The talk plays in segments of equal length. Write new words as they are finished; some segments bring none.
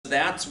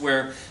that's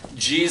where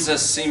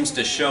Jesus seems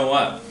to show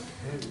up.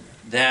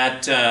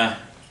 That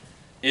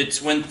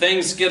it's when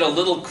things get a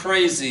little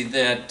crazy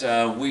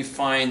that we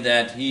find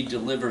that He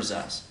delivers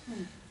us.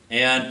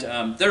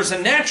 And there's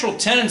a natural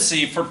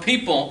tendency for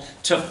people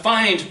to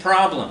find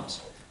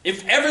problems.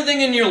 If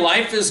everything in your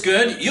life is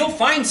good, you'll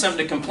find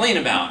something to complain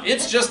about.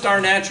 It's just our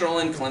natural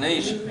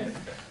inclination.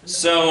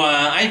 So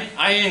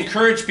I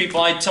encourage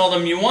people, I tell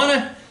them, you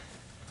want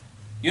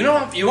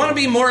to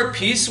be more at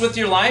peace with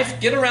your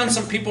life? Get around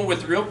some people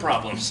with real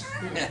problems.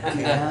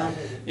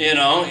 You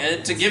know,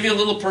 to give you a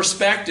little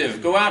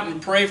perspective. Go out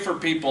and pray for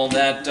people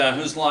that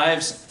whose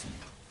lives...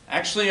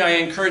 Actually, I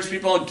encourage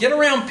people, get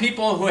around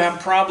people who have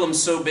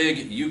problems so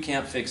big you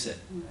can't fix it.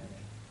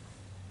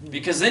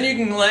 Because then you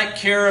can let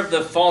care of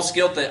the false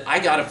guilt that I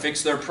got to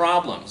fix their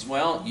problems.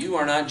 Well, you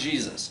are not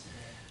Jesus.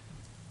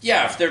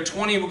 Yeah, if they're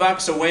 20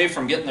 bucks away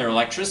from getting their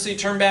electricity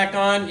turned back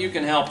on, you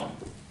can help them.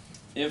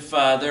 If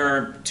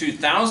they're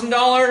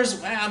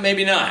 $2,000, well,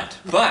 maybe not.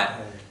 But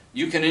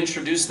you can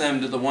introduce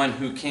them to the one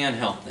who can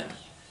help them.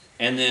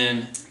 And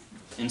then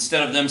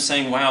instead of them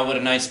saying, wow, what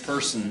a nice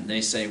person, they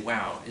say,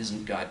 wow,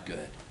 isn't God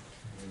good?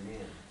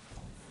 Amen.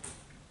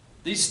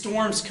 These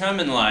storms come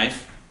in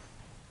life.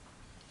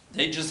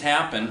 They just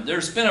happen.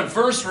 There's been a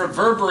verse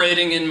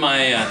reverberating in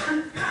my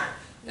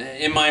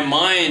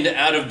mind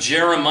out of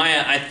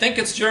Jeremiah. I think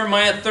it's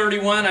Jeremiah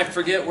 31. I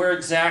forget where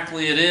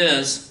exactly it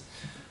is.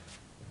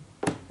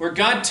 Where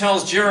God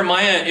tells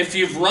Jeremiah, if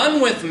you've run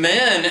with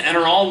men and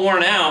are all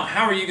worn out,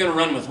 how are you going to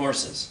run with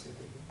horses?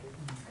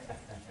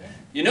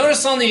 You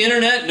notice on the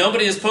internet,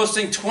 nobody is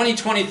posting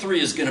 2023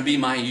 is going to be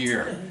my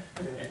year.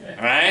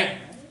 All right?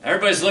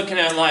 Everybody's looking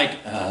at it like,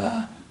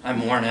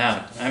 I'm worn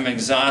out. I'm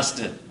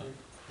exhausted.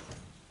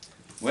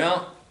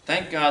 Well,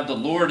 thank God the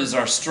Lord is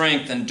our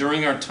strength, and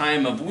during our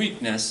time of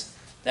weakness,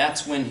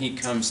 that's when He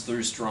comes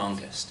through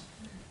strongest.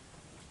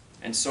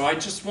 And so I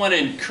just want to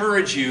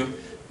encourage you,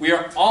 we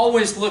are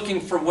always looking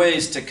for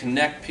ways to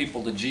connect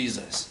people to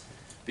Jesus.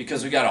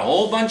 Because we've got a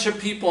whole bunch of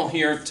people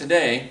here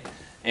today,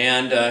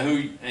 and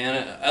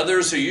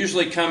others who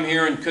usually come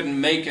here and couldn't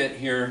make it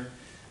here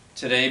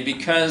today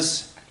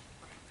because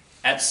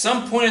at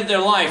some point in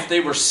their life they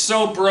were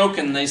so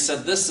broken they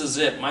said, this is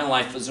it, my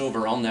life is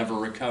over, I'll never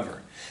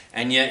recover.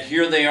 And yet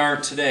here they are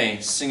today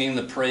singing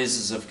the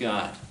praises of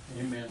God.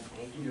 Amen.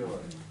 Thank you, Lord.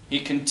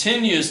 He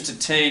continues to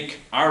take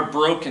our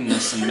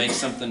brokenness and make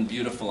something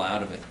beautiful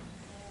out of it.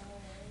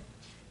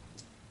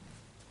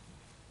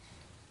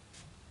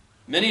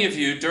 Many of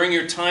you, during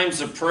your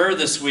times of prayer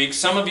this week,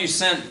 some of you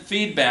sent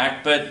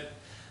feedback, but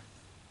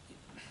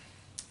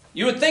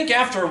you would think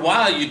after a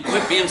while you'd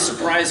quit being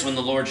surprised when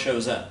the Lord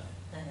shows up.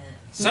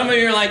 Some of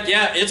you are like,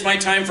 yeah, it's my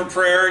time for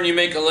prayer, and you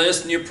make a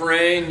list and you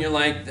pray, and you're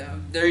like,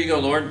 there you go,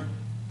 Lord.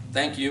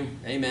 Thank you.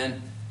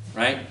 Amen.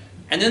 Right?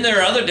 And then there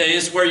are other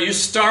days where you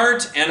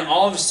start and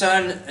all of a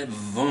sudden,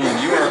 boom,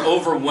 you are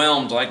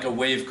overwhelmed like a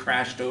wave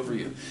crashed over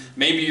you.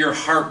 Maybe your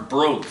heart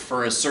broke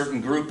for a certain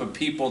group of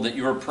people that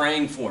you were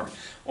praying for.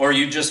 Or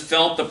you just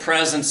felt the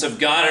presence of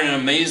God in an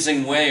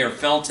amazing way or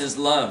felt His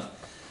love.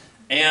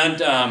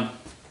 And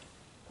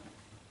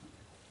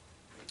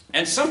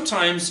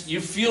sometimes you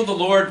feel the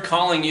Lord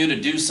calling you to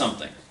do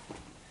something.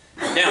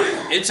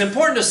 Now, it's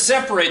important to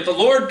separate the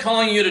Lord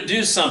calling you to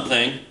do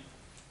something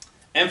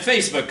and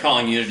Facebook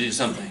calling you to do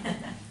something.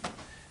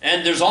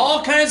 And there's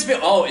all kinds of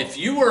people, oh, if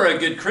you were a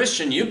good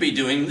Christian, you'd be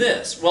doing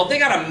this. Well, they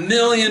got a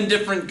million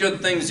different good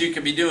things you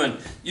could be doing.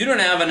 You don't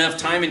have enough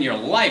time in your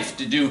life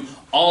to do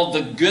all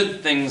the good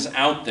things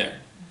out there.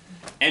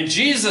 And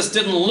Jesus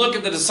didn't look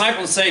at the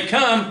disciples and say,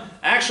 come,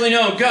 actually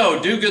no,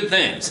 go, do good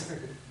things.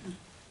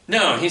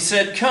 No, He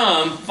said,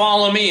 come,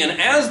 follow me.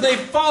 And as they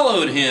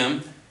followed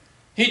Him,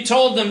 He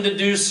told them to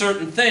do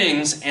certain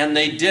things, and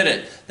they did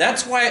it.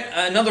 That's why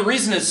another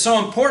reason it's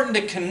so important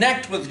to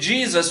connect with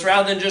Jesus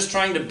rather than just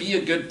trying to be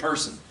a good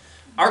person.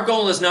 Our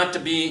goal is not to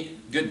be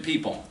good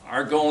people.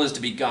 Our goal is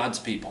to be God's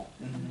people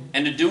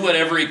and to do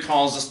whatever He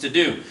calls us to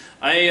do.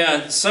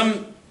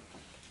 Some,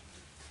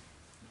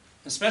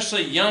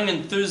 especially young,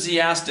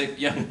 enthusiastic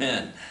young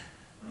men,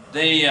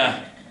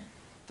 they're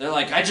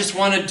like, I just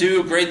want to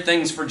do great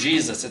things for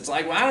Jesus. It's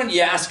like, why don't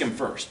you ask Him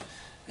first?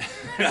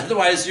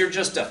 Otherwise, you're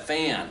just a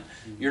fan.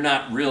 You're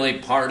not really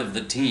part of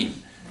the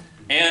team.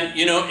 And,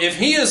 you know, if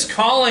He is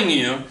calling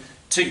you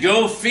to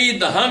go feed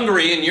the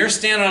hungry and you're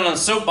standing on a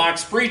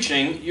soapbox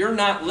preaching, you're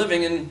not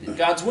living in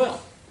God's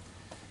will.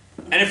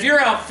 And if you're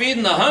out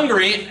feeding the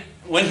hungry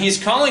when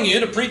He's calling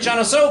you to preach on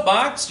a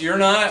soapbox, you're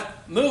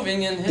not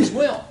moving in His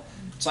will.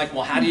 It's like,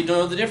 well, how do you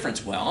know the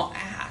difference? Well,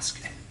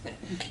 ask.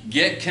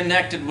 Get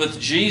connected with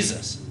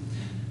Jesus.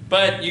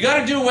 But you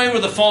got to do away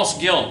with the false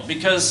guilt,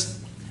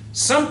 because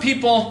some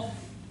people,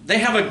 they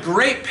have a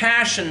great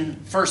passion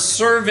for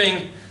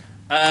serving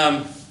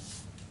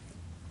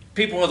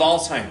people with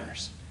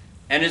Alzheimer's.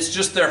 And it's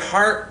just their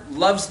heart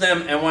loves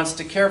them and wants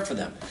to care for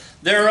them.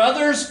 There are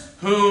others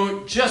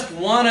who just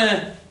want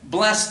to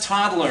bless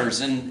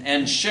toddlers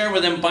and share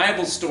with them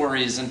Bible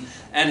stories and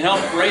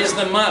help raise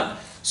them up.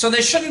 So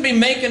they shouldn't be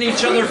making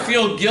each other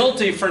feel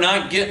guilty for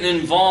not getting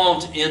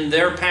involved in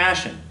their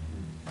passion.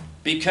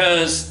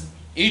 because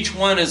each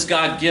one is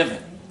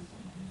God-given.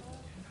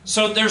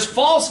 So there's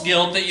false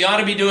guilt that you ought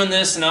to be doing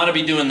this and ought to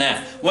be doing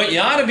that. What you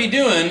ought to be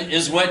doing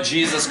is what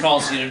Jesus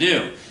calls you to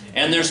do.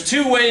 And there's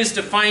two ways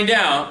to find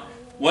out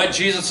what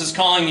Jesus is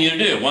calling you to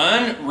do.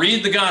 One,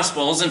 read the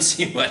Gospels and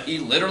see what he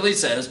literally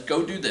says.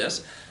 Go do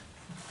this.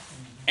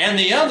 And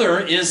the other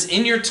is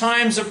in your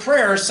times of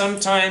prayer,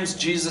 sometimes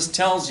Jesus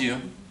tells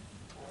you,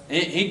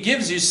 he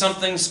gives you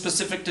something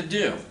specific to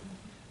do.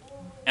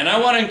 And I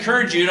want to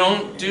encourage you,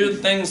 don't do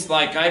things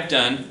like I've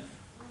done,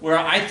 where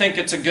I think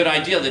it's a good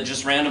idea that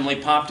just randomly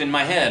popped in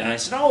my head. And I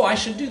said, oh, I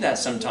should do that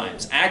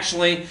sometimes.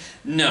 Actually,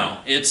 no.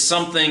 It's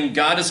something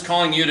God is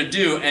calling you to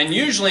do. And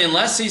usually,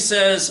 unless he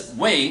says,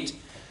 wait,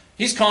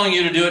 he's calling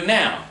you to do it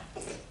now,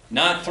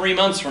 not 3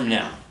 months from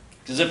now.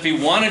 Because if he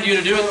wanted you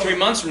to do it 3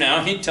 months from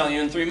now, he'd tell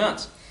you in 3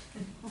 months.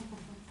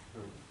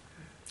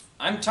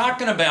 I'm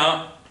talking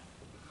about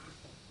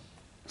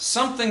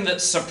something that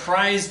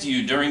surprised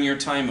you during your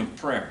time of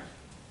prayer.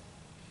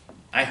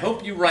 I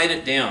hope you write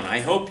it down.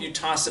 I hope you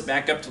toss it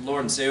back up to the Lord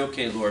and say,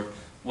 okay, Lord,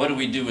 what do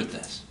we do with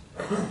this?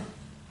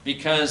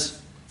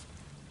 Because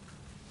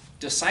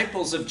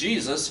disciples of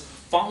Jesus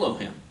follow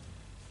him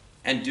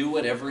and do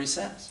whatever he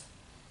says.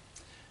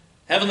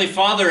 Heavenly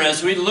Father,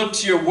 as we look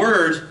to your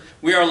word,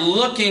 we are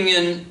looking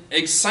in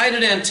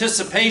excited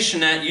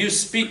anticipation at you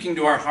speaking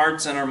to our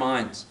hearts and our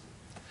minds.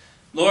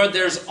 Lord,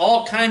 there's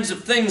all kinds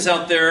of things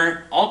out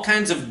there, all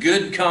kinds of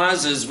good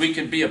causes we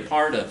could be a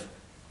part of.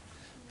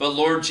 But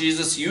Lord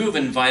Jesus, you have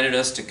invited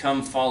us to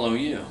come follow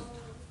you.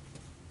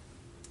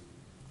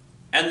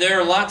 And there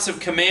are lots of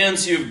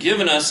commands you have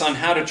given us on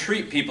how to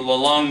treat people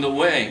along the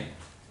way.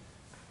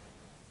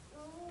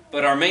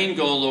 But our main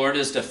goal, Lord,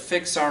 is to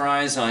fix our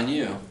eyes on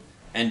you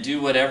and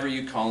do whatever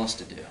you call us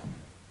to do.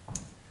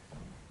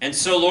 And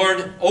so,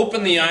 Lord,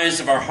 open the eyes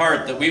of our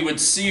heart that we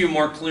would see you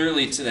more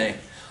clearly today.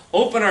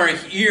 Open our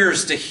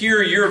ears to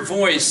hear your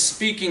voice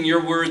speaking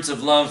your words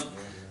of love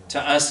to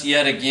us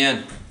yet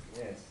again.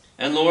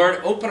 And Lord,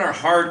 open our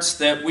hearts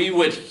that we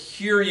would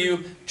hear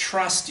you,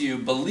 trust you,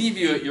 believe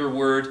you at your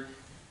word,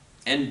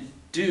 and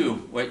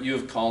do what you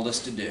have called us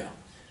to do.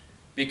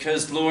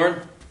 Because,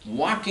 Lord,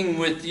 walking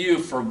with you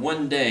for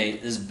one day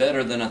is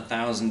better than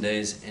 1,000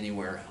 days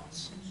anywhere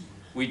else.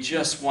 We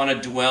just want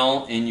to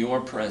dwell in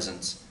your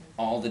presence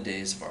all the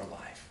days of our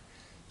life.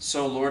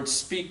 So, Lord,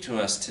 speak to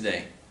us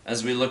today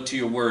as we look to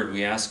your word.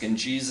 We ask in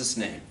Jesus'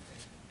 name.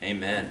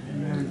 Amen.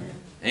 Amen.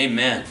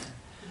 Amen.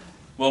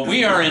 Well,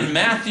 we are in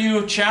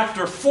Matthew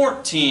chapter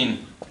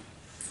 14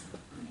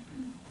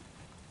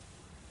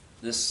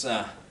 this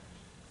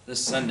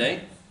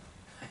Sunday.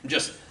 I'm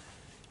just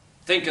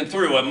thinking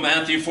through what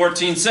Matthew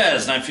 14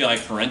 says, and I feel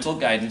like parental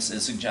guidance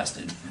is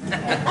suggested.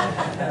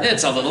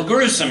 It's a little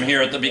gruesome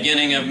here at the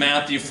beginning of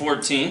Matthew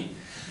 14.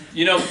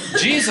 You know,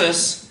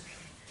 Jesus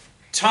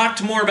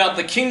talked more about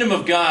the kingdom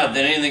of God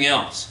than anything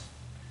else.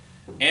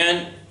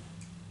 And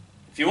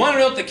if you want to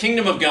know what the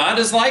kingdom of God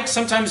is like,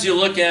 sometimes you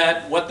look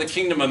at what the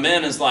kingdom of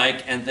men is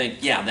like and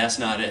think, yeah, that's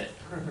not it.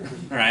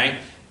 Right?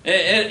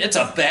 It's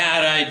a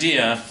bad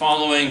idea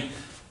following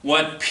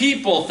what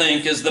people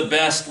think is the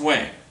best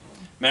way.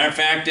 Matter of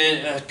fact,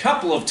 a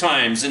couple of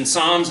times in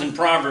Psalms and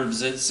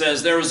Proverbs it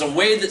says, there is a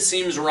way that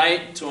seems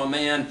right to a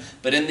man,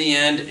 but in the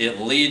end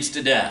it leads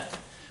to death.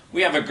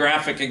 We have a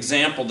graphic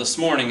example this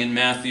morning in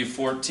Matthew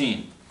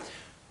 14.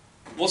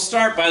 We'll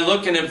start by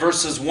looking at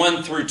verses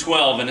 1 through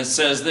 12, and it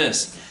says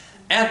this.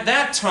 At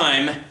that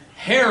time,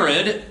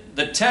 Herod,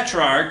 the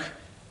Tetrarch,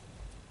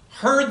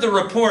 heard the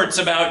reports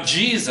about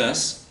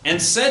Jesus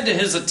and said to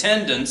his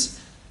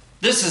attendants,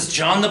 this is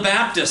John the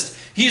Baptist.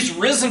 He's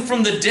risen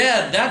from the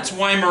dead. That's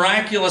why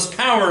miraculous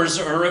powers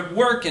are at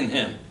work in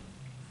him.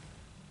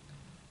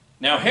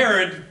 Now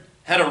Herod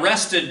had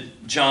arrested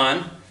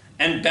John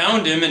and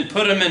bound him and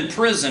put him in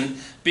prison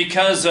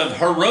because of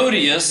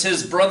Herodias,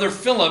 his brother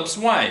Philip's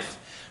wife.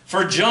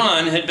 For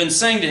John had been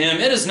saying to him,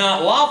 it is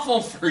not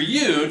lawful for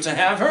you to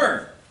have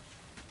her.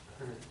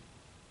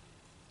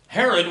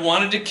 Herod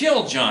wanted to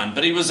kill John,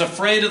 but he was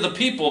afraid of the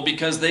people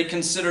because they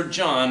considered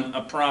John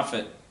a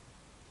prophet.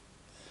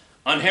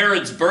 On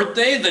Herod's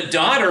birthday, the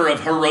daughter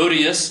of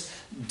Herodias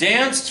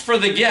danced for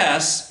the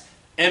guests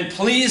and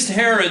pleased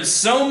Herod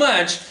so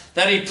much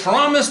that he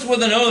promised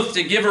with an oath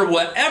to give her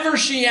whatever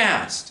she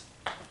asked.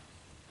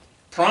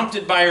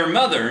 Prompted by her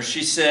mother,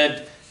 she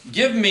said,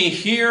 give me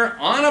here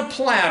on a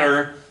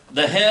platter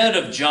the head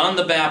of John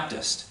the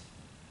Baptist.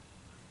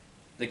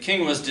 The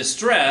king was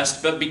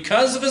distressed, but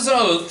because of his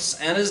oaths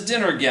and his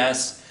dinner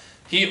guests,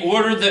 he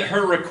ordered that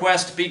her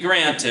request be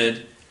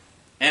granted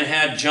and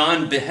had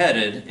John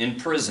beheaded in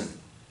prison.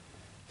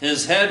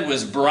 His head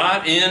was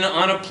brought in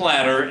on a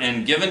platter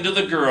and given to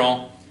the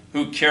girl,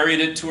 who carried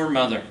it to her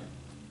mother.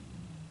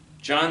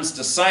 John's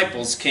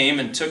disciples came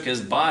and took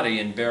his body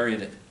and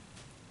buried it.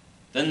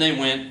 Then they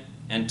went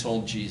and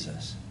told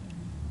Jesus.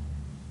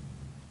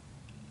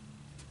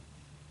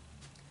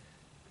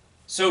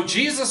 So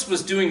Jesus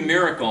was doing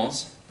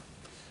miracles.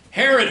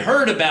 Herod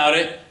heard about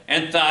it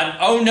and thought,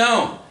 oh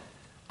no,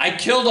 I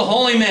killed a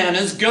holy man.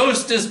 His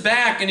ghost is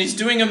back and he's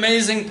doing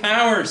amazing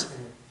powers.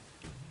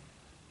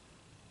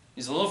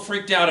 He's a little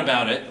freaked out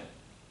about it.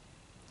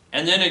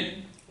 And then it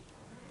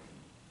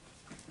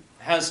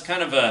has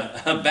kind of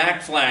a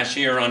backflash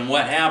here on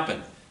what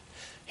happened.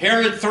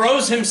 Herod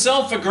throws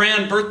himself a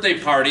grand birthday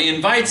party,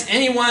 invites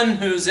anyone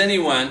who's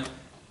anyone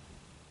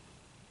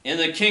in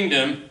the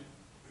kingdom,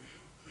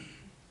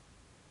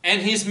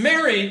 and he's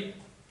married,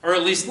 or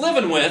at least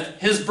living with,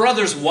 his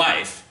brother's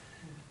wife.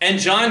 And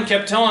John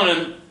kept telling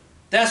him,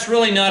 that's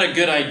really not a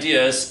good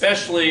idea,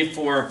 especially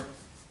for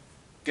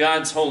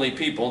God's holy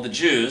people, the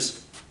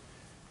Jews.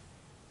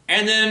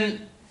 And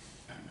then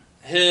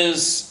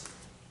his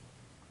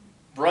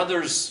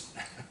brother's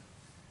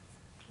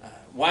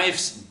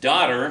wife's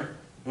daughter,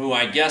 who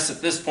I guess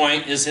at this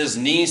point is his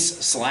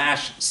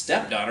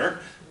niece/stepdaughter,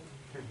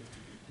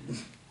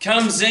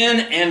 comes in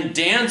and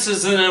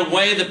dances in a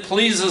way that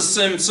pleases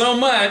him so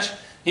much,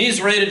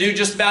 he's ready to do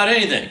just about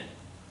anything.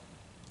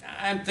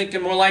 I'm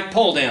thinking more like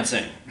pole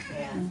dancing.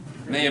 Yeah.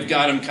 May have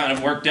got him kind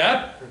of worked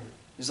up.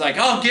 He's like,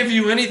 I'll give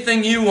you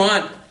anything you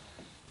want.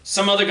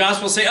 Some other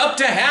gospels say, up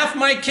to half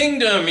my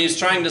kingdom. He's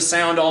trying to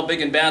sound all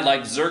big and bad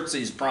like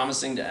Xerxes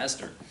promising to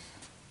Esther.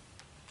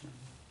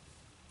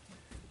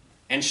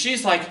 And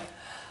she's like,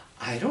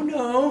 I don't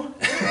know.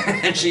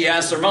 And she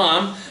asks her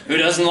mom, who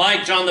doesn't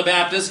like John the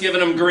Baptist,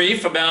 giving him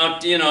grief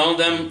about,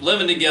 them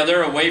living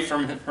together away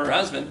from her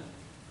husband.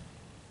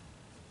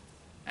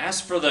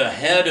 Asked for the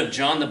head of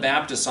John the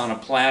Baptist on a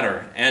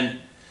platter. And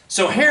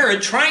so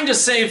Herod, trying to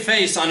save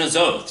face on his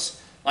oaths,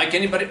 like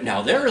anybody,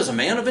 now there is a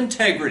man of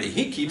integrity.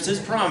 He keeps his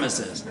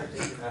promises.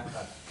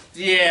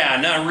 Yeah,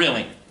 not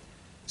really.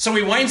 So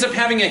he winds up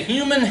having a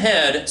human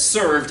head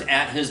served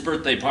at his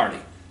birthday party.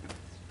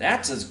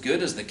 That's as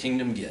good as the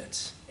kingdom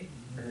gets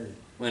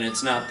when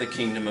it's not the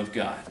kingdom of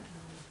God.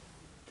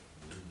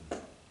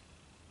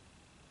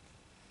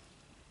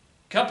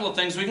 Couple of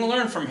things we can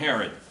learn from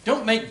Herod.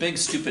 Don't make big,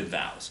 stupid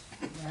vows.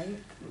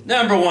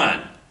 Number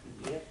one,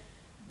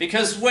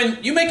 because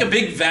when you make a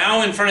big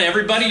vow in front of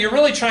everybody, you're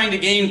really trying to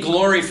gain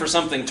glory for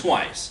something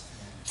twice.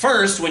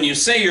 First, when you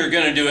say you're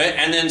going to do it,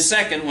 and then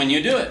second, when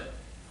you do it.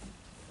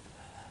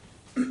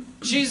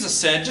 Jesus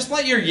said, just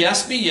let your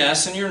yes be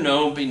yes and your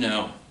no be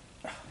no.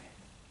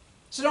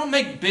 So don't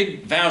make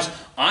big vows.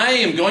 I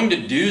am going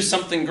to do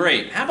something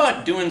great. How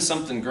about doing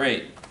something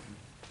great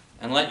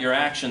and let your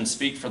actions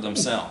speak for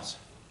themselves?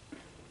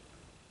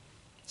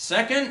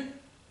 Second,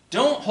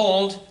 don't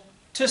hold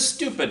to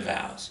stupid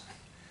vows.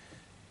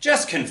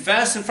 Just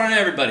confess in front of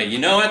everybody. You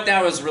know what?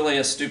 That was really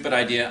a stupid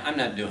idea. I'm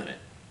not doing it.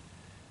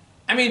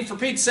 I mean, for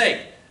Pete's sake,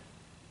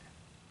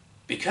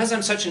 because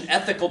I'm such an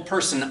ethical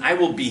person, I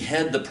will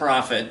behead the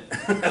prophet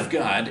of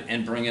God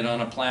and bring it on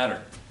a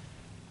platter.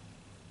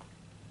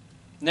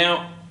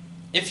 Now,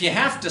 if you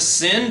have to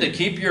sin to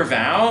keep your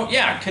vow,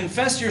 yeah,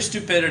 confess your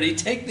stupidity,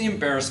 take the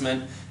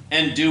embarrassment,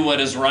 and do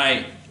what is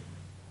right.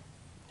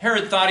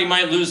 Herod thought he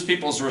might lose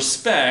people's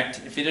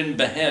respect if he didn't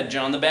behead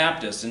John the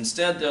Baptist.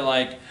 Instead, they're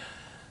like,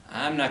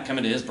 I'm not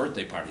coming to his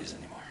birthday parties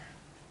anymore.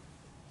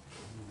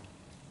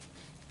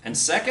 And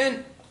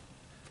second,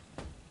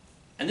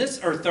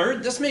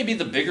 third, this may be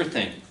the bigger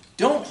thing.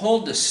 Don't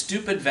hold to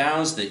stupid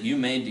vows that you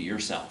made to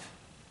yourself.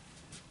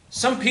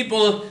 Some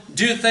people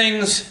do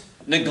things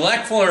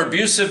neglectful or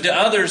abusive to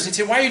others. They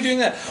say, why are you doing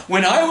that?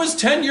 When I was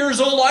 10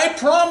 years old, I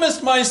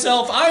promised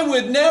myself I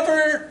would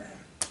never...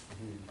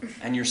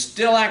 And you're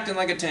still acting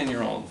like a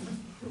 10-year-old.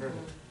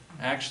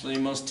 Actually,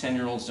 most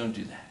 10-year-olds don't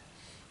do that.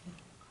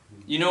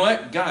 You know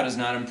what? God is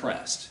not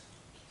impressed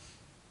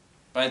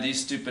by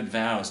these stupid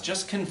vows.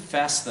 Just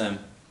confess them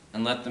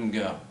and let them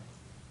go.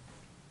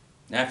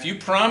 Now, if you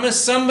promise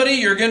somebody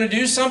you're going to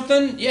do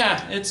something,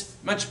 yeah, it's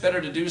much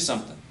better to do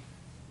something.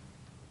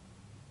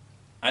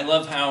 I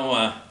love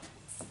how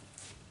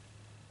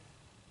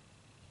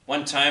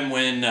one time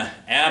when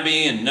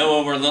Abby and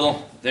Noah were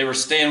little, they were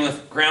staying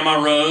with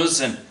Grandma Rose,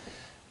 and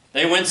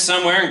they went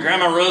somewhere, and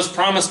Grandma Rose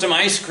promised them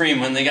ice cream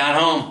when they got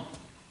home.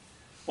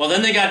 Well,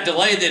 then they got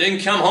delayed. They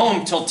didn't come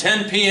home till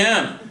 10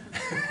 p.m.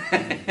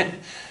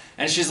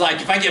 And she's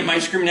like, if I get my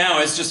ice cream now,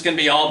 it's just going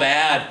to be all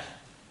bad.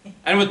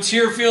 And with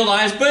tear-filled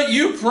eyes, but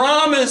you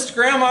promised,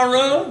 Grandma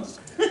Rose.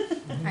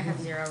 I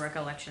have zero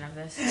recollection of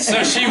this.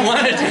 So she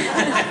wanted to...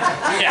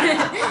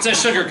 Yeah, it's a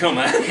sugar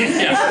coma.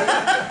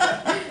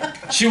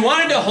 Yeah. She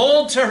wanted to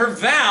hold to her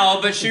vow,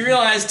 but she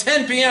realized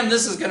 10 p.m.,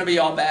 this is going to be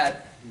all bad.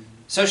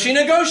 So she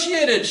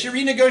negotiated. She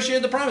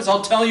renegotiated the promise.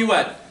 I'll tell you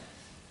what.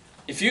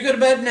 If you go to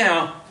bed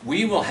now,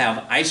 we will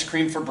have ice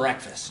cream for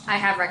breakfast. I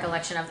have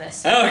recollection of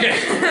this. Okay.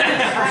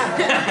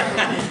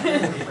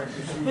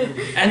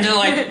 And they're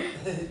like,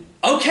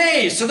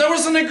 okay, so there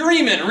was an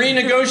agreement,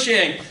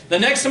 renegotiating. The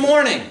next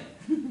morning,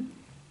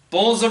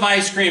 bowls of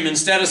ice cream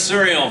instead of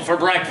cereal for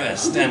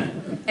breakfast.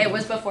 And it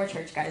was before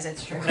church, guys,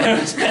 it's true. I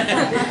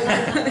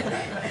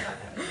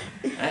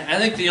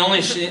think the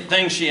only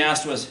thing she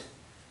asked was,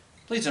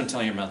 please don't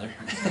tell your mother.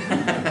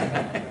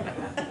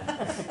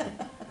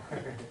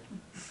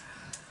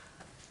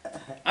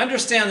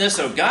 Understand this,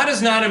 though. God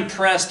is not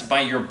impressed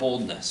by your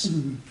boldness.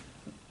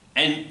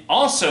 And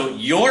also,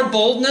 your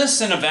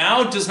boldness in a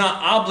vow does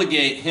not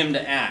obligate him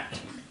to act.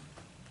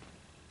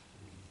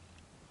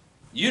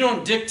 You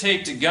don't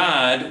dictate to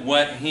God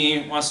what He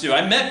wants to do.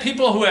 I've met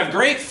people who have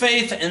great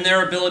faith in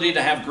their ability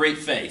to have great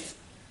faith.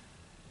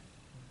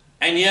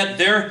 And yet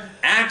their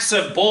acts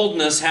of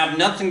boldness have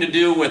nothing to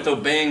do with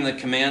obeying the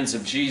commands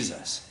of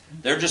Jesus.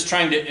 They're just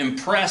trying to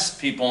impress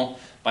people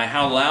by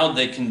how loud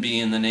they can be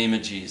in the name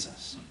of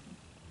Jesus.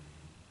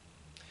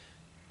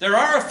 There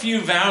are a few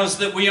vows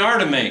that we are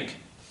to make,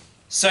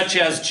 such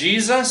as,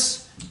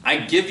 Jesus, I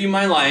give you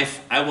my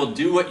life. I will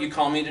do what you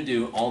call me to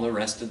do all the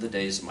rest of the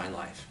days of my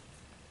life.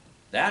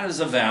 That is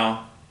a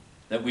vow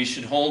that we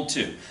should hold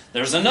to.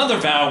 There's another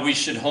vow we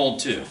should hold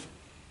to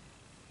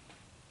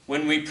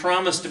when we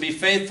promise to be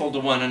faithful to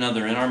one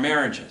another in our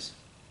marriages.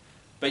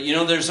 But you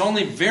know, there's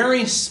only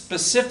very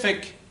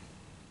specific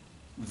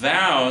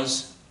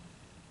vows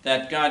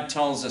that God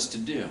tells us to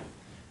do.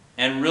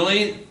 And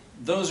really,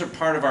 those are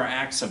part of our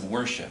acts of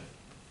worship.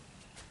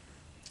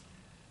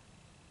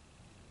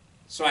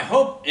 So I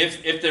hope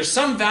if there's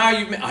some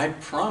value, I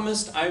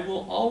promised I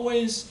will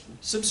always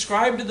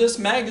subscribe to this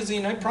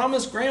magazine. I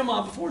promised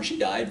Grandma before she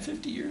died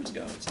 50 years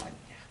ago. It's like,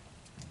 yeah,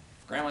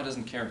 Grandma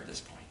doesn't care at this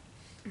point.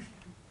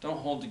 Don't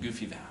hold to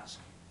goofy vows.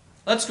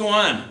 Let's go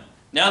on.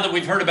 Now that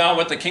we've heard about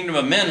what the kingdom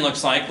of men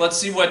looks like, let's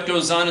see what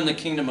goes on in the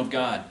kingdom of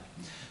God.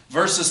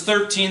 Verses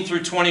 13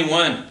 through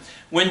 21.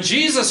 When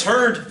Jesus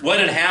heard what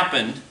had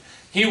happened,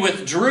 he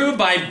withdrew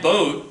by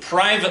boat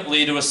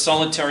privately to a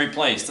solitary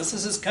place. This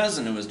is his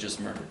cousin who was just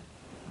murdered.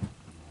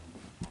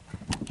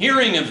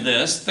 Hearing of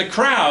this, the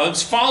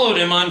crowds followed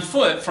him on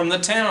foot from the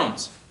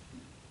towns.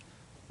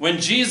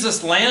 When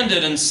Jesus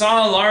landed and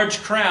saw a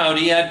large crowd,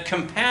 he had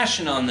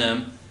compassion on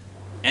them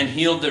and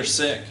healed their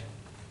sick.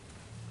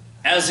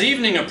 As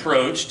evening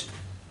approached,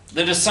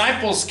 the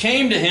disciples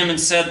came to him and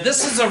said,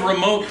 "This is a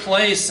remote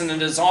place and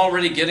it is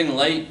already getting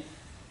late.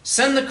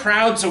 Send the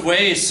crowds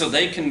away so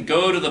they can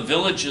go to the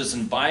villages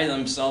and buy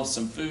themselves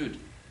some food."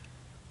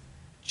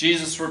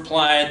 Jesus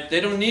replied,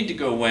 "They don't need to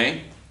go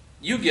away.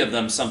 You give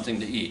them something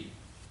to eat."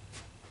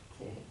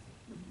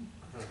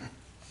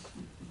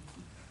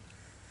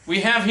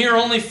 "We have here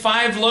only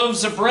 5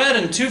 loaves of bread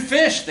and 2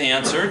 fish, they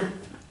answered.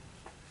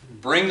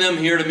 "Bring them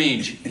here to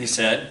me," he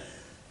said.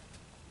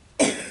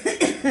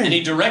 And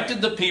he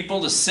directed the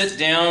people to sit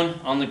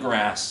down on the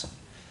grass.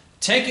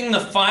 Taking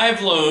the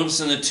 5 loaves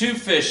and the 2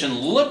 fish and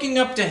looking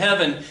up to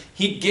heaven,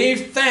 he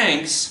gave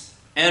thanks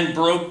and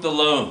broke the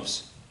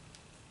loaves.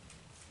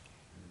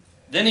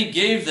 Then he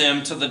gave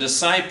them to the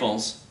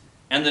disciples,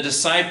 and the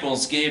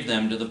disciples gave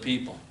them to the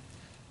people.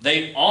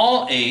 They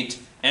all ate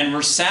and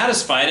were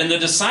satisfied, and the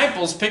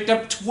disciples picked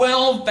up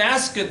 12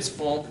 baskets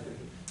full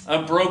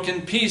of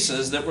broken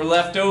pieces that were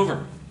left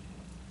over.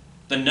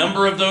 The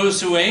number of those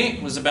who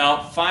ate was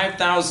about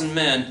 5,000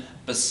 men,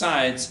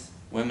 besides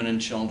women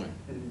and children.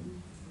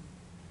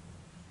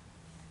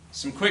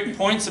 Some quick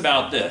points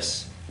about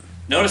this.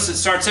 Notice it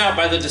starts out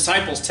by the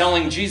disciples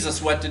telling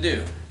Jesus what to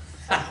do.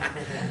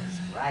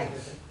 Right.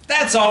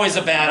 That's always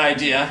a bad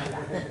idea.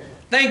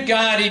 Thank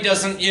God he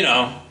doesn't,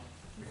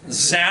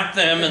 zap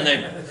them and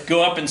they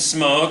go up in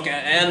smoke.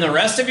 And the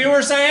rest of you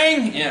are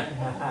saying? Yeah.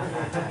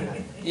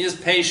 He is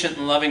patient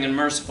and loving and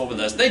merciful with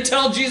us. They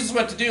tell Jesus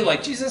what to do.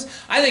 Like, Jesus,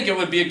 I think it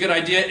would be a good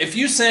idea if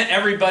you sent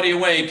everybody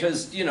away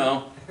because,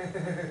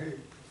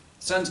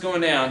 sun's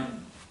going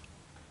down.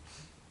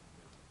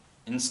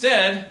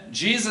 Instead,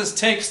 Jesus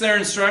takes their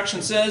instruction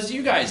and says,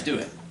 you guys do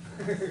it.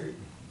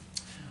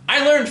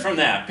 I learned from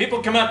that.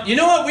 People come up, you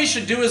know what we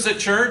should do as a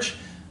church?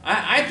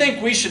 I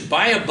think we should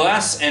buy a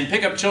bus and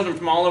pick up children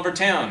from all over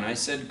town. I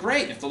said,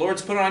 great. If the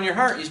Lord's put it on your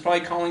heart, he's probably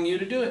calling you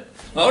to do it.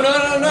 Oh,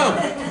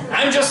 no.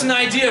 I'm just an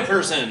idea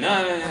person.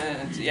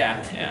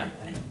 Yeah.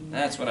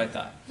 That's what I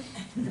thought.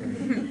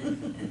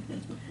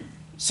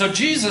 So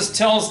Jesus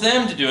tells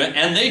them to do it,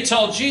 and they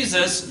tell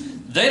Jesus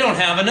they don't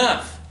have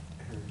enough.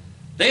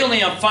 They only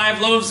have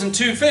 5 loaves and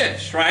 2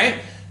 fish, right?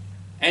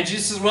 And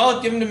Jesus says, well,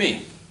 give them to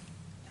me.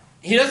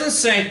 He doesn't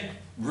say,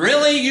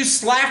 really, you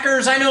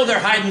slackers? I know they're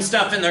hiding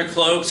stuff in their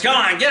cloaks. Come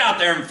on, get out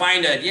there and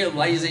find it, you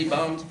lazy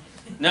bones.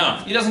 No,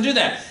 he doesn't do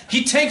that.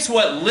 He takes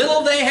what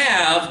little they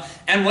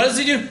have, and what does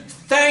he do?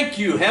 Thank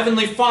you,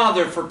 Heavenly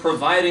Father, for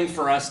providing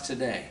for us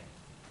today.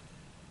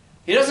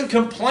 He doesn't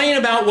complain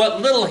about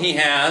what little he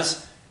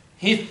has.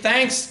 He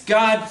thanks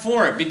God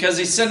for it, because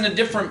he said in a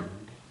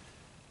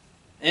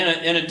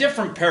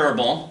different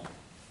parable,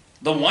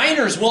 the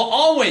whiners will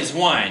always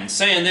whine,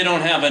 saying they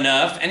don't have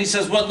enough. And he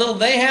says what little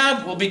they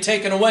have will be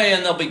taken away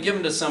and they'll be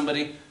given to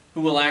somebody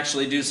who will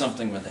actually do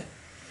something with it.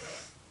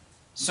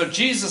 So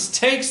Jesus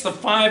takes the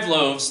 5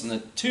 loaves and the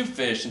 2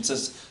 fish and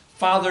says,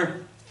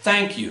 Father,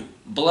 thank you.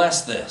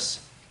 Bless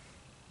this.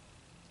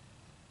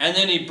 And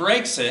then he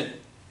breaks it.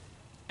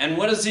 And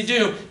what does he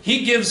do?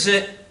 He gives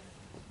it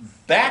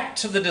back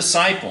to the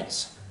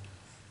disciples.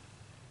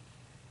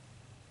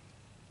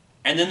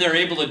 And then they're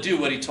able to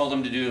do what he told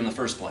them to do in the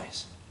first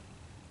place.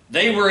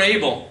 They were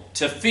able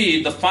to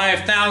feed the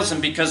 5,000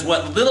 because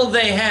what little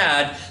they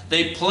had,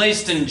 they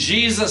placed in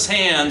Jesus'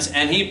 hands,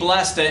 and he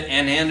blessed it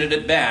and handed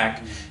it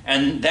back.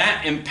 And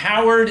that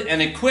empowered and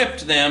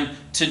equipped them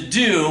to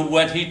do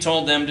what he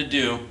told them to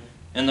do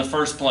in the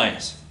first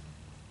place.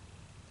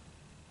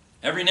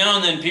 Every now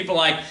and then people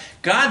are like,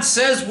 God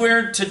says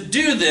we're to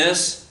do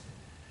this,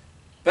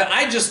 but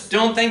I just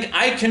don't think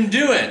I can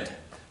do it.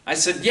 I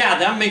said, yeah,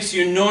 that makes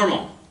you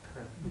normal.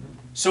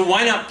 So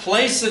why not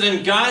place it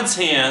in God's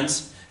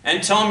hands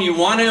and tell Him you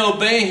want to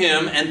obey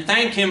Him and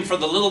thank Him for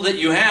the little that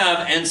you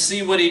have and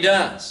see what He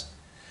does.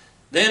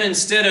 Then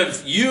instead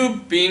of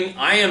you being,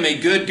 I am a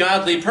good,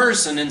 godly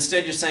person,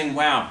 instead you're saying,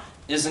 wow,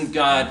 isn't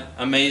God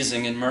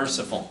amazing and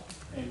merciful?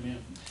 Amen.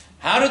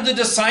 How did the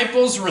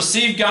disciples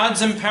receive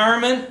God's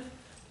empowerment?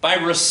 By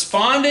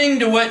responding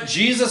to what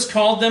Jesus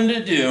called them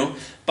to do,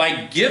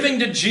 by giving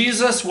to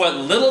Jesus what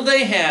little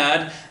they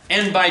had,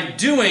 and by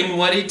doing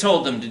what He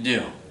told them to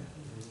do.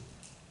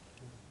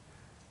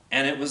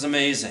 And it was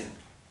amazing.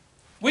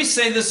 We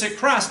say this at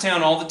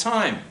Crosstown all the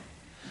time.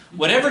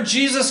 Whatever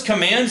Jesus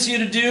commands you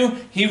to do,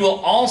 He will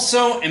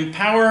also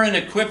empower and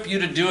equip you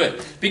to do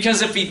it.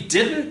 Because if He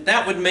didn't,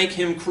 that would make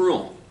Him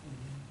cruel.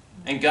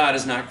 And God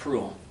is not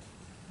cruel.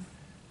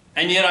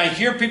 And yet I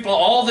hear people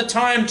all the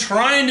time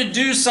trying to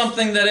do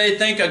something that they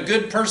think a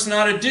good person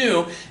ought to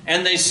do,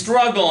 and they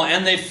struggle,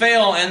 and they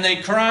fail, and they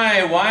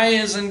cry, why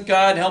isn't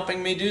God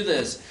helping me do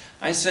this?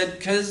 I said,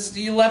 because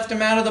you left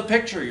Him out of the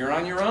picture. You're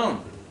on your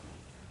own.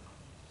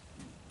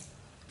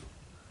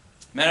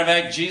 Matter of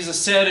fact, Jesus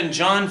said in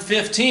John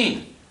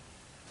 15,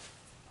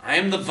 I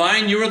am the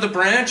vine, you are the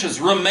branches.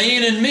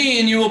 Remain in me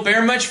and you will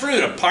bear much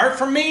fruit. Apart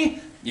from me,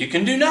 you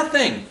can do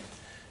nothing.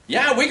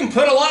 Yeah, we can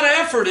put a lot of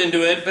effort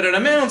into it, but it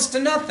amounts to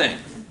nothing.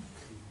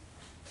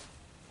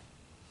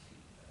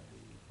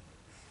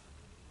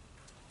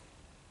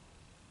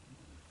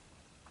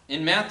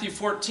 In Matthew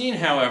 14,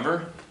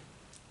 however,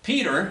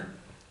 Peter,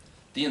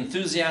 the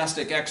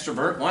enthusiastic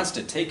extrovert, wants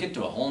to take it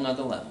to a whole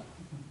nother level.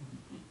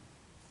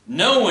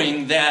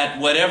 Knowing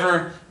that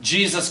whatever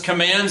Jesus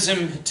commands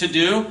him to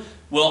do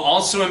will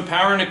also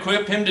empower and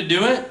equip him to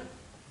do it.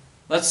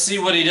 Let's see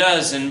what he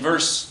does in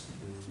verses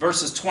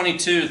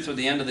 22 through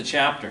the end of the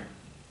chapter.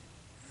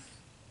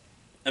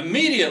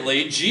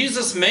 Immediately,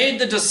 Jesus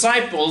made the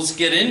disciples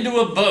get into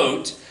a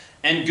boat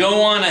and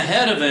go on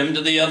ahead of him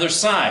to the other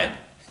side.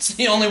 It's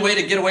the only way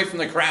to get away from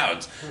the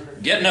crowds.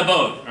 Get in a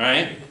boat,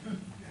 right?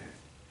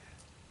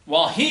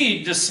 While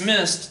he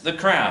dismissed the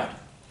crowd.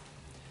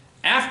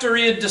 After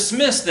he had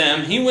dismissed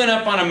them, he went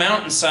up on a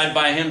mountainside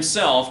by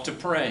himself to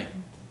pray.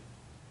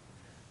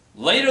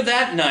 Later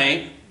that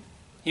night,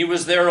 he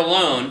was there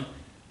alone,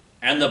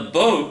 and the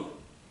boat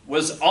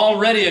was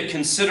already a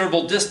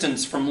considerable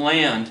distance from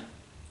land,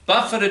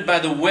 buffeted by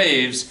the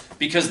waves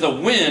because the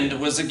wind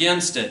was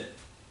against it.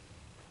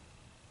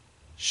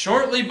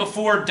 Shortly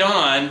before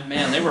dawn,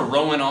 man, they were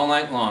rowing all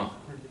night long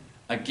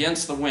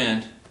against the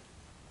wind.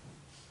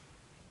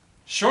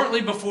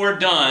 Shortly before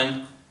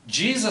dawn,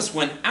 Jesus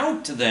went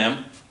out to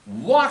them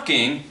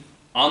walking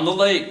on the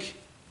lake.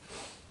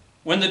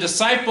 When the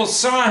disciples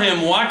saw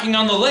him walking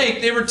on the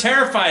lake, they were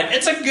terrified.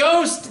 It's a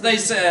ghost, they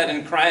said,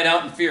 and cried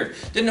out in fear.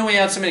 Didn't know we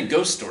had so many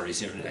ghost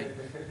stories here today.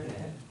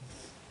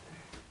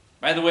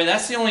 By the way,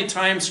 that's the only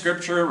time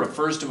Scripture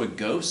refers to a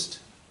ghost.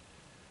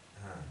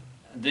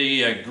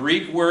 The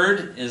Greek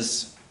word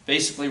is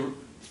basically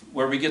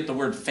where we get the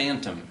word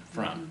phantom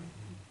from.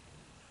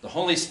 The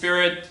Holy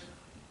Spirit,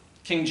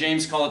 King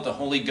James called it the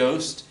Holy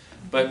Ghost,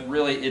 but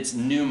really it's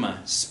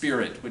pneuma,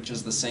 spirit, which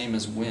is the same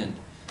as wind.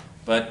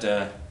 But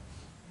a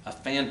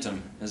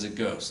phantom is a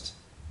ghost.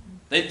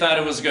 They thought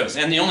it was a ghost.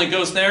 And the only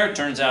ghost there, it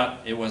turns out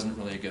it wasn't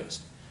really a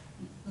ghost.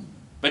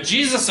 But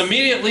Jesus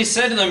immediately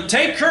said to them,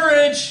 "Take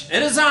courage,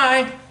 it is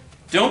I.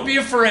 Don't be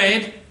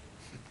afraid."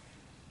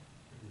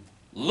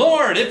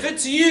 "Lord, if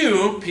it's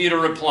you," Peter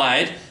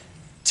replied,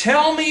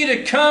 "tell me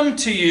to come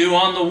to you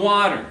on the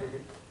water."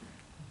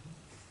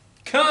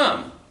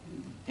 "Come,"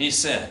 he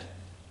said.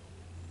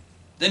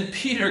 Then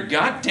Peter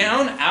got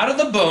down out of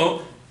the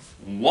boat,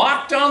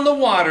 walked on the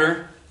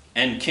water,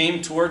 and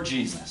came toward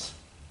Jesus.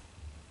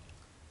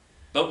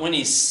 But when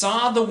he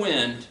saw the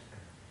wind,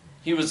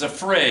 he was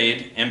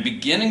afraid, and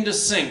beginning to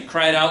sink,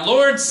 cried out,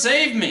 "Lord,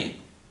 save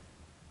me!"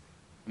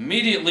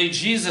 Immediately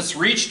Jesus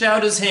reached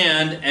out his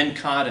hand and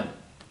caught him.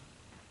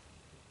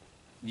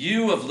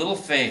 "You of little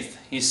faith,"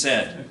 he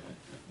said,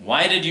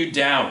 "why did you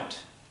doubt?"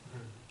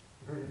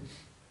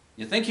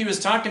 You think he was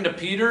talking to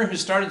Peter who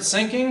started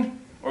sinking,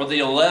 or the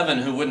 11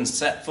 who wouldn't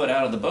set foot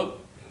out of the boat?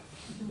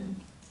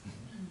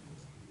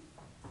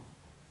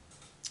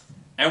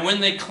 And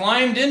when they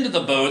climbed into the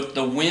boat,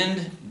 the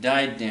wind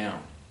died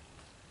down.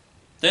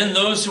 Then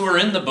those who were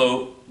in the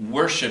boat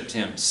worshipped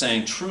him,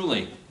 saying,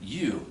 "Truly,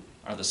 you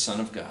are the Son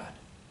of God."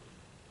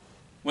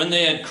 When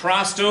they had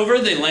crossed over,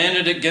 they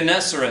landed at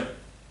Gennesaret.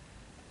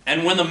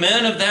 And when the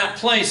men of that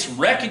place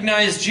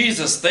recognized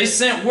Jesus, they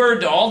sent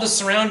word to all the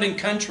surrounding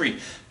country.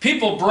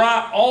 People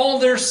brought all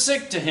their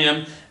sick to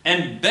him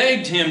and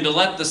begged him to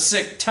let the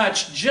sick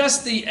touch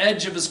just the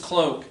edge of his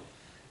cloak.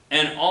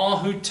 And all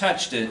who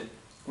touched it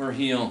were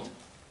healed.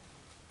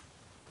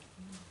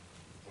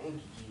 Thank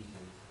you, Jesus.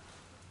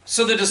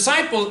 So the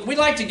disciples, we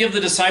like to give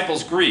the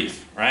disciples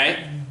grief, right?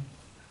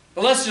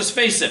 But let's just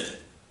face it.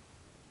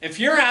 If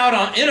you're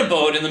out in a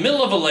boat in the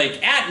middle of a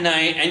lake at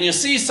night and you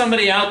see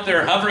somebody out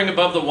there hovering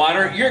above the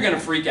water, you're going to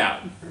freak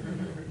out,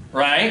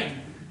 right?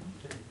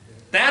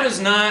 That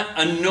is not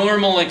a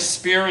normal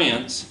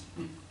experience.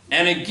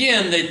 And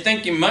again, they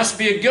think you must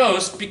be a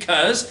ghost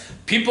because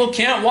people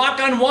can't walk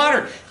on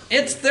water.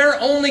 It's their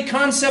only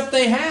concept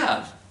they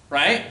have,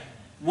 right?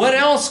 What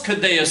else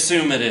could they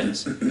assume it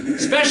is?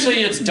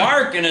 Especially it's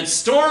dark and it's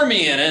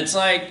stormy and it's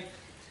like,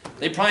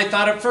 they probably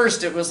thought at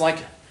first it was like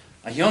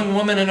a young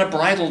woman in a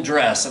bridal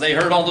dress. So they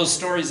heard all those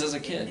stories as a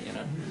kid, you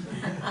know.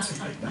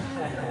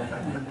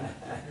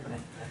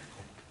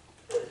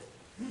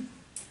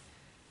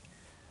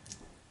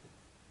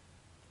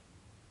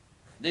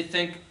 They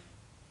think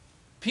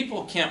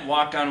people can't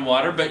walk on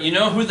water, but you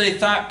know who they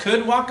thought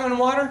could walk on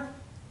water?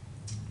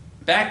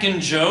 Back in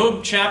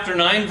Job chapter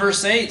 9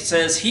 verse 8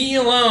 says, He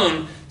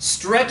alone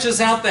stretches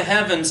out the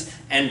heavens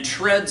and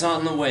treads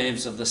on the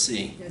waves of the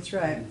sea. That's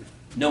right.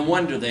 No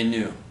wonder they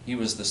knew He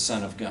was the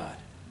Son of God.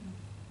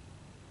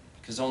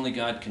 Because only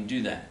God can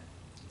do that.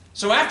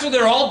 So after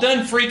they're all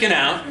done freaking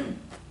out, and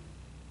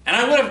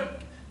I would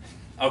have,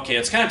 okay,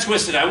 it's kind of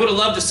twisted. I would have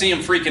loved to see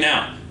them freaking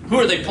out. Who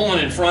are they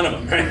pulling in front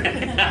of them?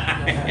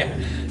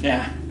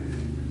 Yeah.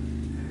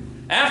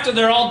 After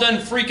they're all done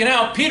freaking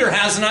out, Peter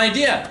has an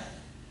idea.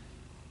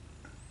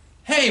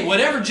 Hey,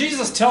 whatever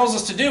Jesus tells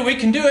us to do, we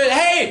can do it.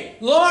 Hey,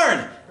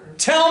 Lord,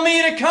 tell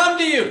me to come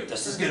to you.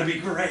 This is going to be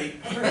great.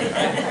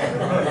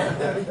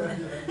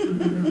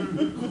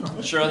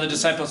 Sure, the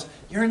disciples,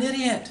 you're an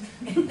idiot.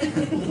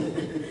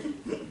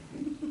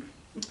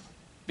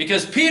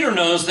 Because Peter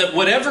knows that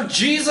whatever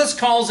Jesus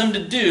calls him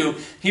to do,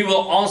 He will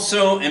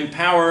also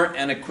empower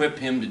and equip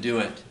him to do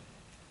it.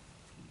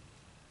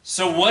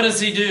 So what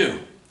does he do?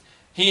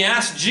 He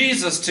asks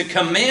Jesus to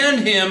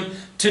command him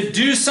to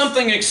do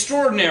something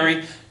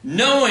extraordinary,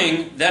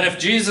 knowing that if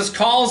Jesus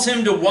calls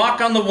him to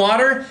walk on the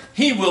water,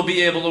 he will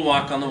be able to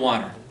walk on the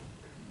water.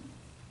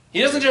 He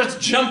doesn't just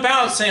jump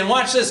out saying,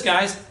 watch this,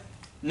 guys.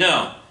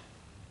 No.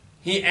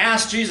 He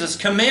asked Jesus,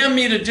 command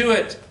me to do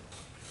it.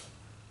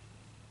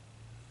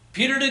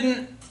 Peter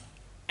didn't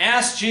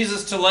ask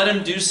Jesus to let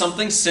him do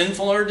something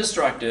sinful or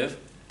destructive.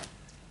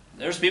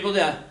 There's people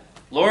that,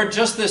 Lord,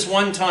 just this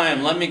one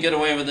time, let me get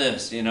away with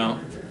this, you know.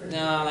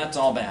 No, that's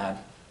all bad.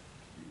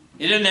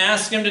 He didn't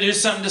ask him to do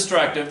something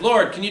destructive.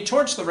 Lord, can you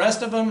torch the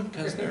rest of them?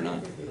 Because they're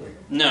not.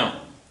 No.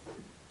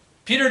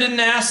 Peter didn't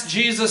ask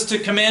Jesus to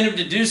command him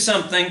to do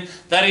something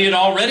that he had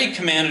already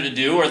commanded to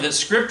do, or that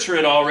Scripture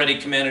had already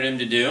commanded him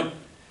to do.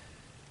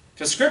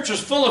 Because Scripture's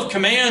full of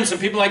commands,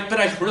 and people are like, but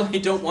I really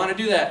don't want to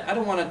do that. I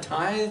don't want to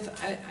tithe.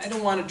 I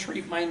don't want to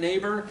treat my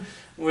neighbor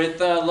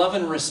with love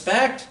and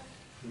respect.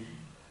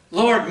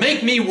 Lord,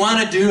 make me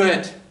want to do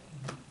it.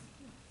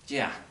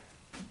 Yeah.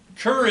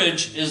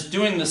 Courage is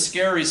doing the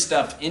scary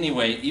stuff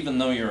anyway, even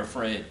though you're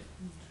afraid.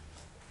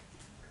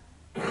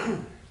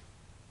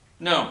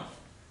 No.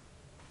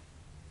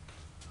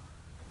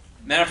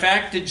 Matter of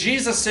fact, did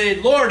Jesus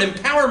say, Lord,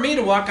 empower me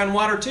to walk on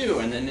water too?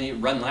 And then he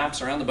run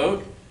laps around the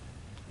boat?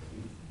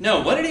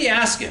 No, what did he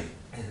ask him?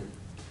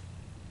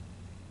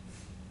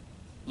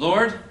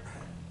 Lord,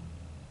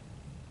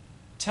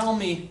 tell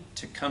me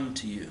to come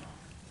to you.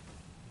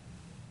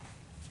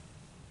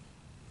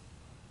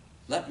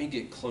 Let me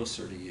get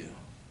closer to you.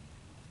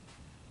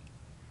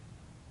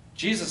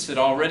 Jesus had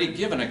already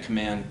given a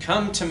command,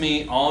 come to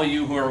me, all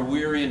you who are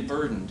weary and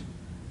burdened,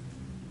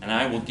 and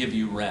I will give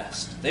you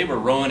rest. They were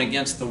rowing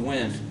against the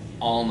wind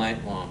all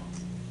night long.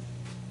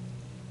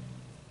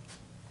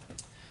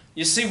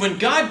 You see, when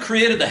God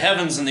created the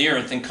heavens and the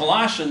earth, and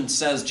Colossians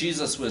says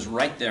Jesus was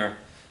right there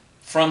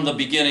from the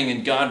beginning,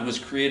 and God was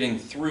creating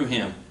through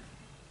him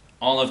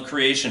all of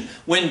creation.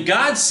 When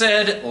God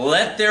said,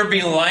 let there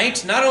be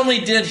light, not only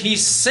did he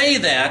say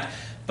that,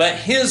 but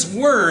his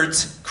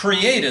words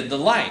created the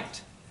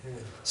light.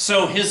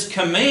 So his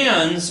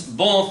commands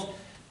both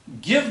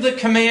give the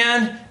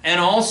command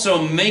and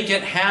also make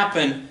it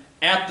happen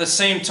at the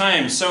same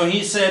time. So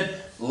he said,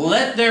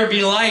 let there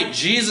be light.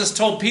 Jesus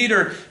told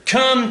Peter,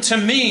 come to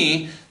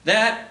me.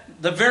 That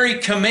the very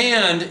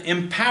command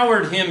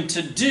empowered him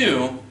to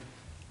do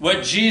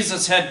what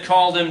Jesus had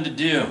called him to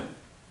do.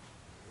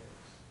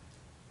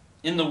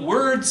 In the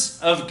words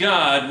of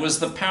God was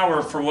the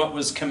power for what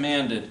was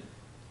commanded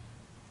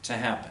to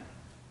happen.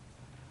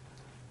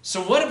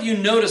 So what have you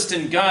noticed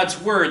in God's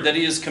word that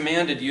he has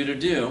commanded you to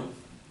do,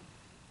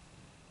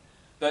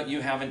 but you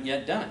haven't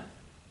yet done it?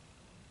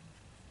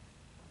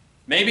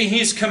 Maybe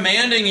he's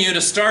commanding you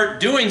to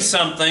start doing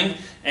something,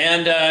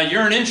 and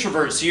you're an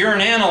introvert, so you're an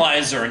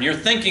analyzer, and you're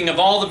thinking of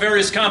all the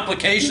various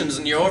complications,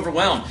 and you're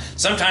overwhelmed.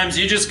 Sometimes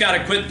you just got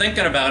to quit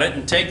thinking about it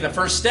and take the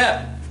first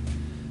step.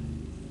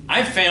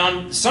 I've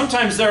found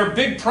sometimes there are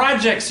big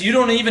projects you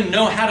don't even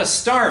know how to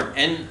start,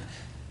 and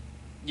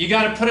you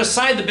got to put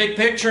aside the big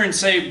picture and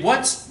say,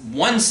 what's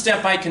one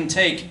step I can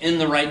take in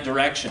the right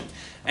direction?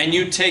 And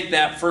you take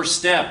that first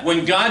step.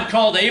 When God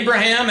called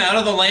Abraham out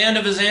of the land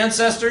of his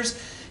ancestors,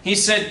 he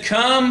said,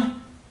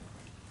 come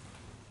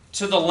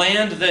to the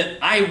land that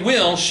I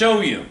will show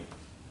you.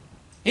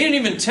 He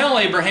didn't even tell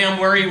Abraham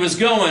where he was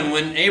going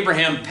when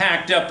Abraham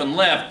packed up and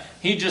left.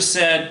 He just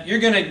said, you're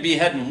going to be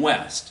heading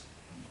west.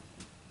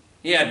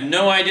 He had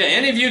no idea.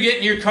 Any of you get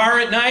in your car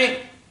at night,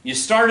 you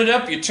start it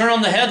up, you turn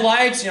on the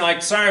headlights, you're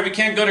like, sorry, we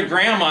can't go to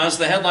Grandma's.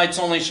 The headlights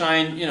only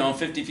shine,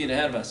 50 feet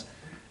ahead of us.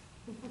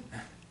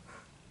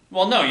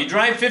 Well, no, you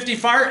drive 50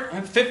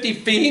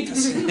 feet,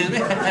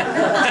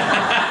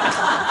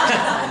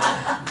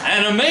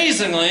 and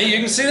amazingly, you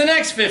can see the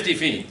next 50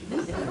 feet.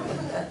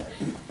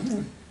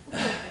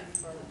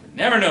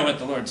 Never know what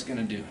the Lord's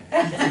going to do.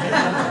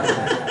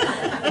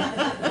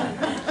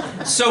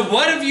 So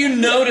what have you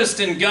noticed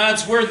in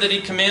God's Word that He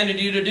commanded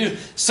you to do?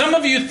 Some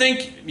of you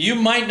think you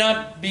might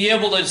not be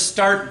able to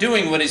start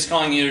doing what He's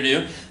calling you to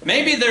do.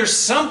 Maybe there's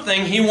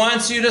something He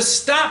wants you to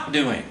stop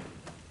doing.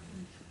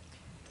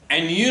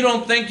 And you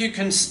don't think you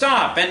can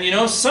stop.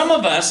 And some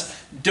of us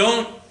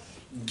don't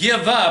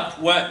give up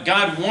what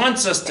God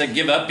wants us to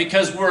give up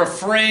because we're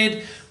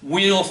afraid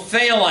we'll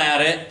fail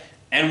at it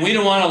and we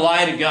don't want to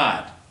lie to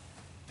God.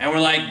 And we're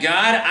like,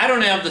 God, I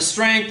don't have the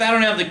strength, I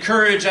don't have the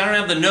courage, I don't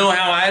have the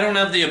know-how, I don't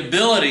have the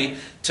ability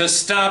to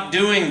stop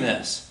doing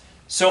this.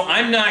 So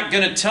I'm not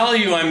going to tell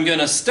you I'm going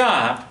to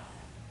stop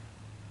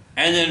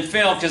and then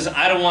fail because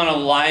I don't want to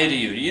lie to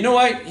you. You know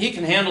what? He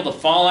can handle the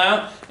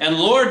fallout. And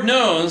Lord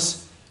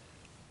knows,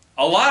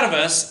 a lot of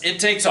us,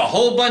 it takes a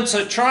whole bunch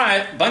of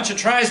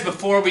tries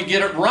before we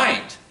get it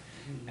right.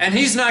 And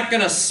He's not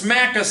going to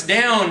smack us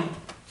down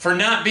for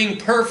not being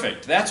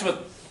perfect. That's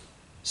what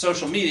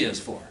social media is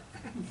for.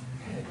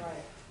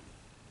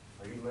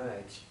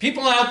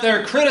 People out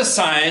there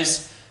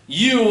criticize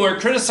you or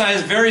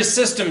criticize various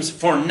systems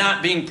for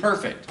not being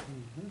perfect.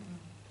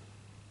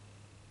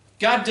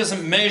 God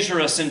doesn't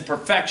measure us in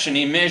perfection.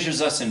 He measures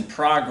us in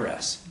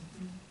progress.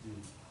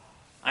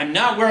 I'm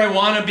not where I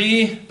want to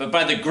be, but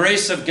by the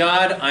grace of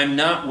God, I'm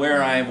not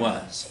where I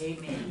was.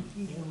 Amen.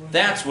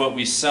 That's what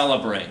we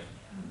celebrate.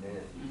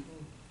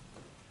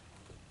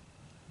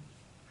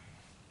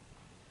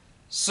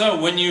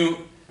 So when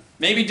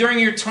maybe during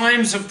your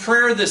times of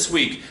prayer this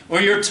week, or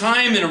your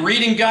time in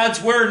reading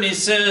God's Word, and He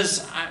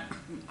says,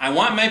 I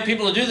want my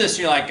people to do this.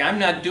 You're like, I'm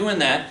not doing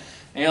that.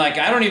 And you're like,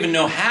 I don't even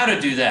know how to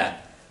do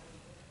that.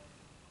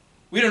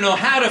 We don't know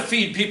how to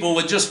feed people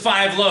with just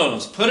 5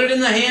 loaves. Put it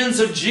in the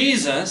hands of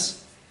Jesus.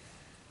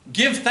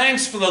 Give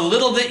thanks for the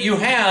little that you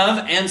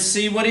have and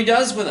see what He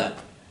does with it.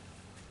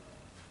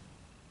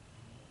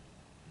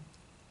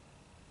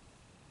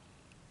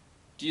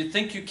 Do you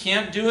think you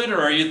can't do it, or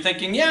are you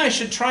thinking, yeah, I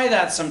should try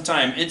that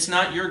sometime? It's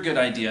not your good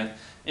idea.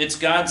 It's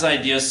God's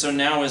idea, so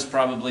now is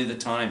probably the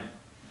time.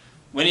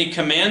 When He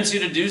commands you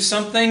to do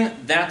something,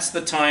 that's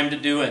the time to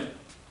do it.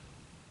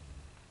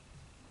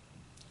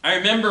 I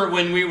remember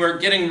when we were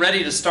getting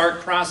ready to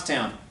start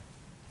Crosstown,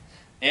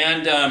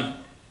 and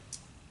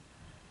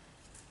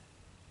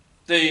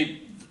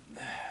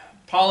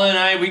Paula and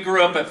I, we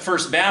grew up at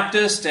First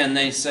Baptist, and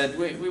they said,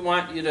 we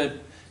want you to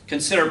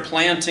consider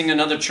planting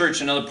another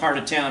church in another part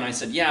of town. I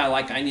said, yeah,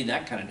 I need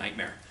that kind of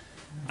nightmare.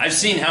 I've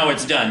seen how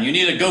it's done. You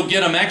need to go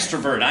get them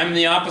extrovert. I'm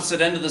the opposite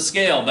end of the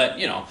scale, but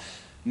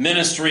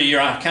ministry, you're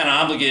kind of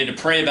obligated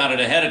to pray about it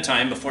ahead of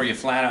time before you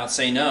flat out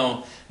say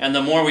no. And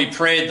the more we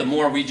prayed, the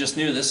more we just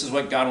knew this is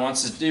what God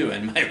wants us to do.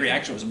 And my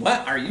reaction was,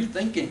 what are you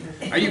thinking?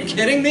 Are you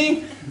kidding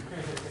me?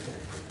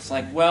 It's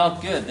like, well,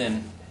 good,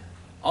 then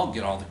I'll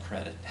get all the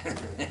credit.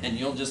 And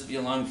you'll just be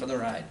along for the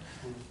ride.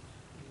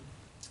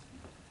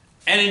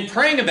 And in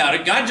praying about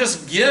it, God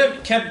just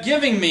kept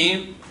giving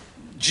me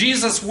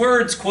Jesus'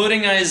 words,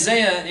 quoting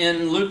Isaiah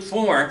in Luke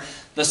 4.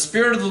 The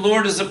Spirit of the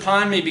Lord is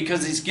upon me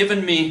because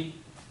He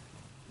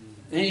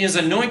has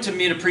anointed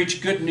me to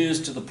preach good news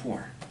to the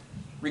poor.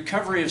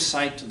 Recovery of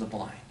sight to the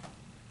blind.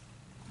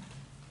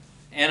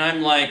 And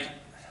I'm like,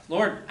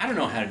 Lord, I don't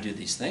know how to do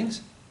these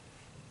things.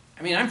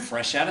 I mean, I'm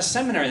fresh out of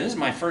seminary. This is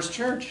my first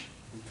church.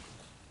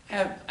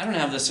 I don't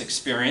have this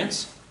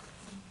experience.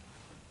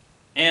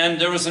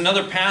 And there was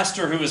another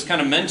pastor who was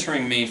kind of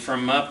mentoring me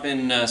from up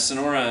in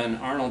Sonora and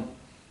Arnold.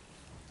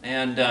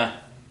 And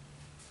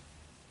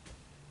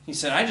he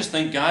said, I just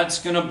think God's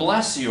going to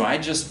bless you. I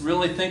just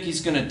really think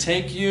He's going to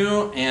take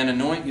you and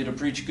anoint you to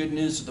preach good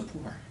news to the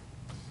poor.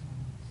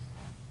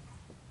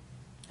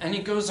 And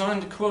he goes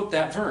on to quote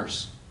that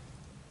verse.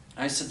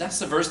 I said, that's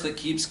the verse that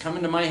keeps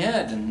coming to my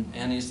head.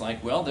 And he's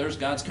like, well, there's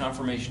God's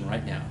confirmation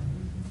right now.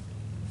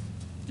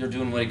 You're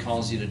doing what He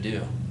calls you to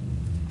do.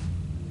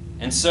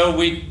 And so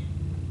we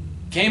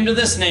came to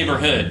this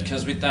neighborhood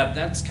because we thought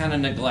that's kind of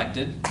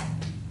neglected.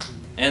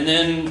 And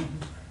then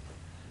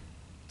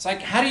it's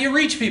like, how do you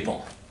reach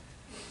people?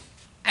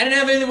 I didn't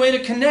have any way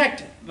to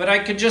connect, but I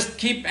could just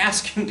keep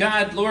asking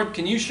God, Lord,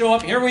 can you show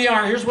up? Here we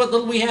are. Here's what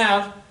little we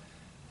have.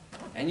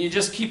 And you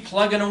just keep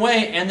plugging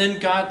away. And then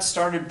God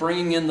started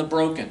bringing in the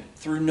broken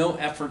through no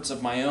efforts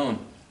of my own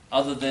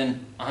other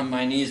than on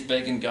my knees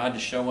begging God to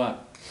show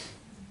up.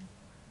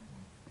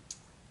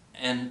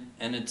 And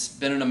it's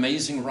been an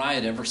amazing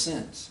ride ever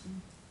since.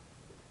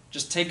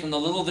 Just taking the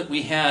little that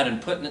we had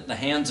and putting it in the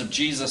hands of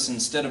Jesus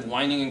instead of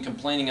whining and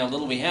complaining how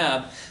little we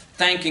have,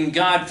 thanking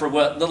God for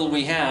what little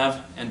we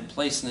have and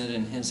placing it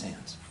in His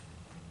hands.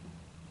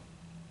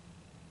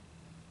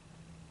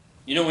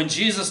 You know, when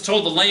Jesus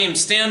told the lame,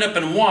 stand up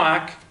and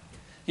walk,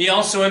 he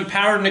also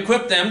empowered and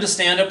equipped them to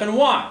stand up and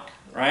walk,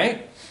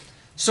 right?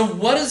 So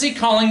what is he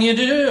calling you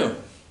to do?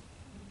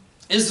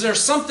 Is there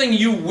something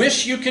you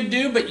wish you could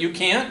do but you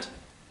can't?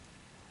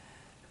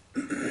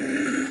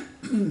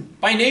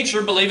 By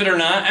nature, believe it or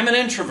not, I'm an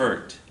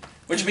introvert,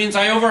 which means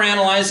I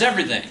overanalyze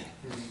everything.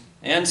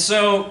 And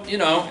so, you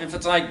know, if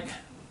it's like,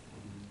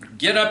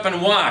 get up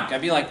and walk, I'd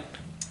be like,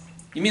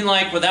 you mean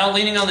like without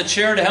leaning on the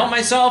chair to help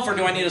myself, or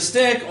do I need a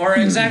stick, or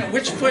exactly,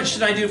 which foot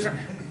should I do for...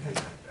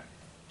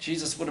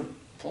 Jesus would have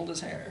pulled his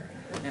hair.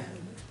 Yeah.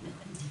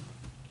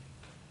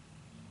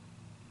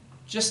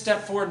 Just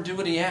step forward and do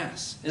what he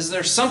asks. Is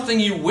there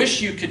something you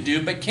wish you could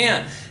do but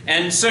can't?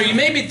 And so you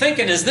may be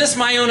thinking, is this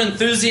my own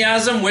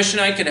enthusiasm, wishing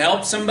I could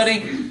help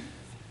somebody?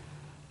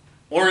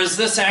 Or is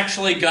this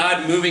actually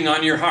God moving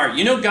on your heart?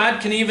 You know,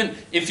 God can even,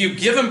 if you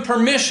give him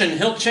permission,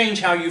 he'll change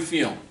how you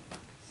feel.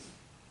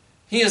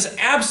 He has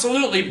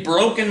absolutely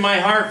broken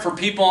my heart for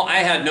people I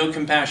had no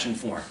compassion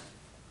for.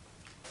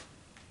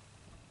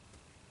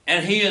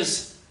 And he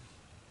has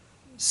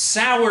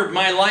soured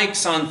my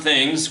likes on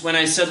things when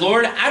I said,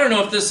 Lord, I don't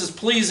know if this is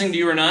pleasing to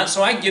you or not,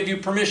 so I give you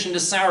permission to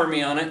sour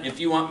me on it if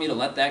you want me to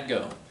let that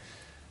go.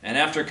 And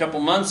after a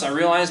couple months, I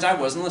realized I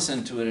wasn't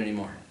listening to it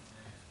anymore.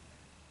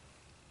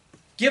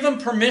 Give him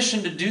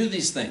permission to do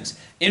these things.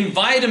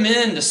 Invite him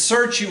in to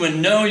search you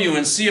and know you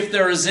and see if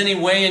there is any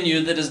way in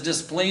you that is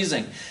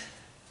displeasing.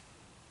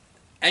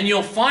 And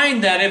you'll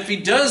find that if he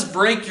does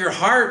break your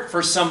heart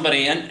for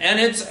somebody, and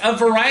it's a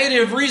variety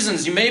of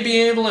reasons. You may be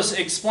able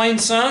to explain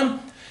some.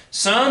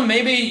 Some,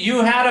 maybe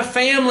you had a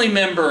family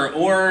member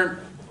or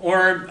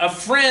a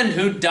friend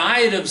who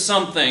died of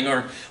something,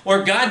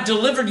 or God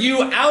delivered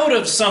you out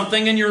of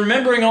something and you're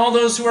remembering all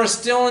those who are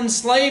still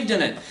enslaved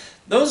in it.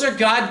 Those are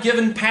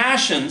God-given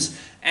passions,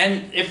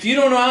 and if you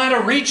don't know how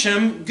to reach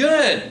them,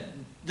 good.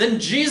 Then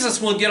Jesus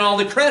will get all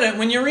the credit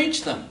when you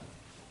reach them.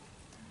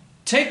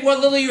 Take what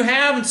little you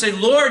have and say,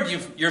 Lord,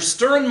 you're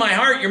stirring my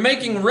heart, you're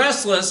making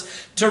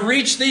restless to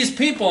reach these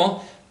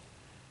people,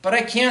 but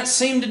I can't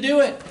seem to do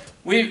it.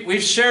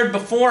 We've shared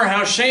before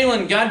how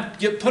Shaylin, God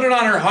put it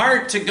on her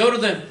heart to go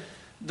to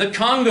the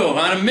Congo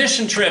on a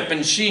mission trip,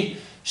 and she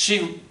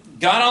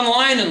got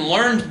online and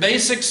learned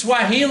basic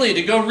Swahili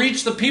to go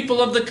reach the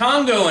people of the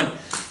Congo,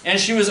 and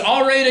she was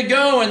all ready to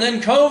go, and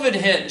then COVID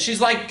hit.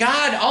 She's like,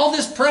 God, all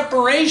this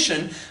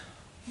preparation,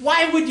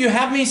 why would you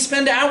have me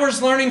spend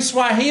hours learning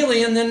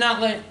Swahili and then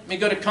not let me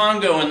go to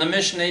Congo? And the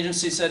mission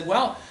agency said,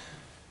 well,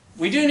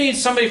 we do need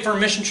somebody for a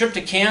mission trip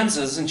to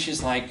Kansas. And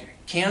she's like,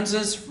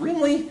 Kansas?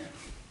 Really?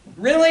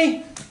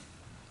 Really?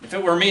 If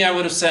it were me, I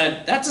would have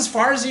said, that's as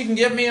far as you can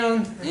get me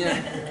on.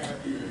 Yeah.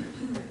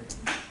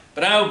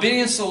 But out of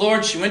obedience to the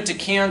Lord, she went to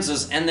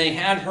Kansas, and they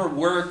had her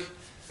work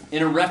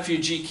in a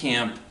refugee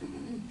camp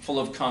full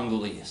of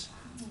Congolese.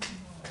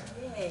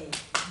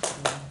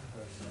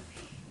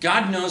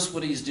 God knows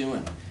what he's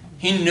doing.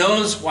 He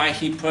knows why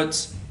he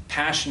puts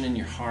passion in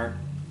your heart.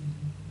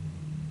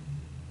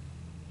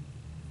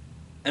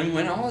 And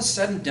when all is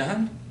said and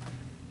done,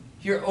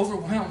 you're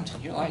overwhelmed.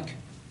 You're like,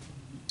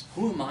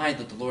 who am I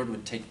that the Lord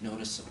would take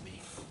notice of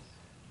me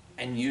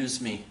and use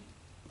me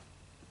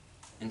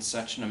in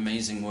such an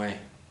amazing way?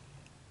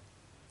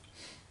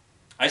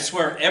 I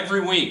swear every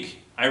week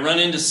I run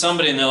into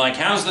somebody and they're like,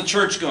 how's the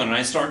church going? And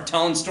I start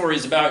telling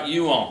stories about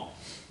you all.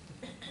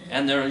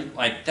 And they're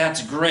like,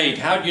 that's great.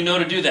 How'd you know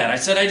to do that? I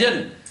said, I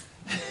didn't.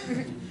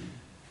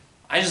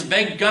 I just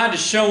begged God to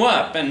show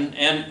up. And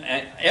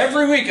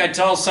every week I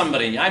tell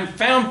somebody, I'm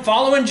found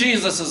following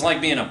Jesus is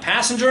like being a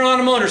passenger on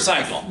a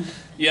motorcycle.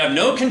 You have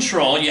no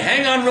control. You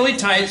hang on really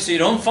tight so you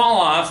don't fall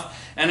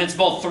off. And it's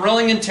both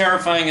thrilling and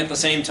terrifying at the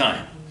same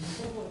time.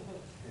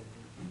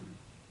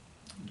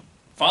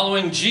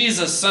 Following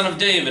Jesus, son of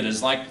David,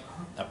 is like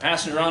a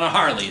passenger on a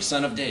Harley,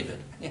 son of David.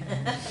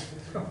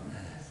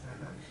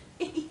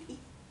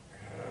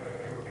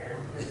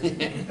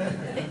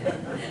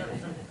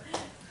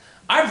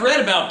 I've read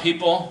about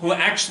people who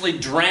actually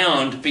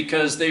drowned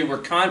because they were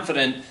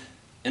confident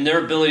in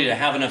their ability to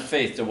have enough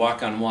faith to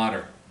walk on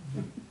water.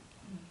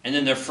 And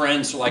then their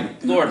friends were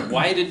like, Lord,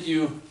 why did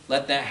you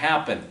let that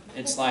happen?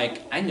 It's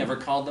like, I never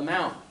called them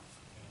out.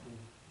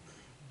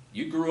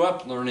 You grew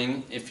up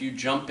learning if you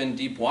jump in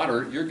deep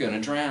water, you're going to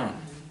drown.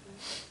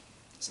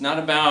 It's not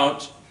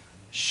about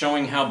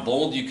showing how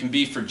bold you can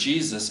be for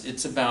Jesus.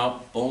 It's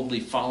about boldly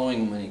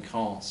following him when he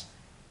calls.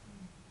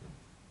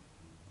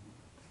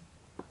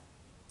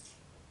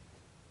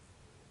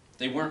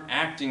 They weren't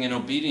acting in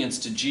obedience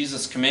to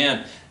Jesus'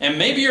 command. And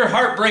maybe your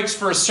heart breaks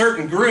for a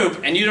certain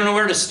group and you don't know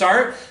where to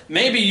start.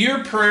 Maybe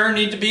your prayer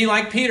need to be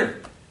like Peter.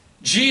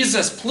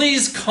 Jesus,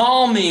 please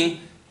call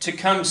me to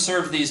come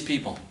serve these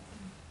people.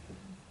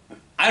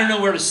 I don't know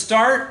where to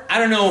start. I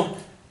don't know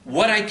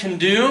what I can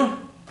do.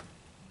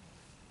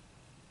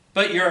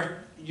 But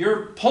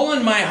you're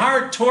pulling my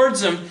heart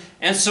towards him.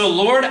 And so,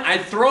 Lord, I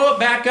throw it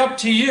back up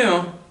to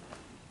you.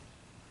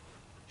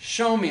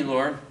 Show me,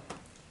 Lord.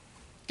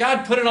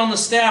 God put it on the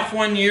staff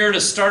one year to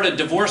start a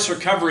divorce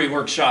recovery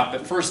workshop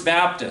at First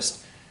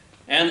Baptist.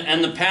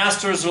 And the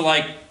pastors are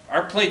like,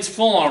 our plate's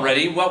full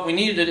already. What we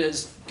needed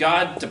is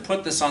God to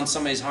put this on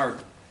somebody's heart.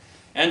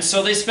 And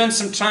so they spent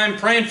some time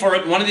praying for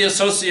it. One of the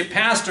associate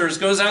pastors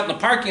goes out in the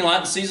parking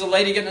lot and sees a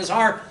lady getting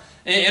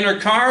in her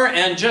car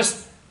and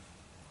just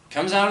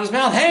comes out of his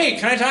mouth, "Hey,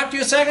 can I talk to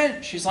you a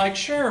second?" She's like,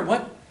 "Sure,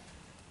 what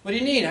do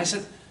you need?" I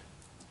said,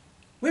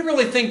 "We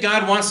really think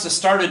God wants to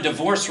start a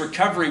divorce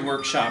recovery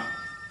workshop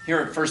here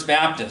at First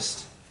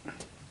Baptist.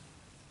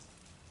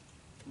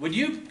 Would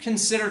you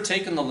consider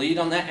taking the lead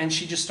on that?" And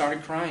she just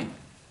started crying.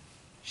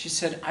 She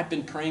said, "I've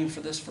been praying for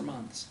this for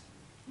months."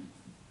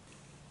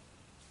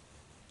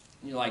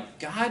 And you're like,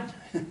 "God,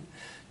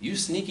 you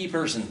sneaky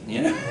person,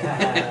 you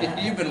know?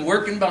 You've been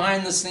working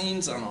behind the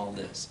scenes on all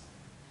this."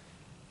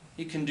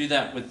 He can do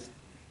that with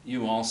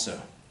you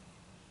also.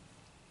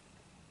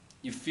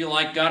 You feel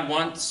like God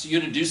wants you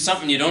to do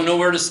something, you don't know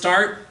where to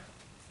start?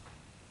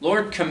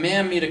 Lord,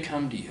 command me to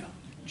come to you.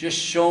 Just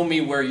show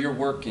me where you're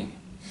working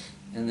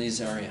in these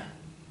areas.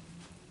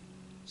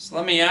 So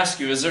let me ask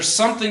you, is there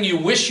something you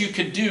wish you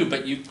could do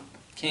but you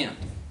can't?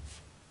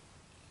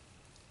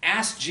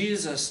 Ask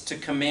Jesus to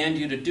command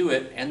you to do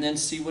it and then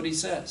see what he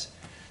says.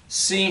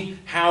 See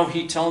how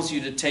he tells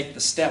you to take the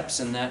steps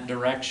in that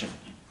direction.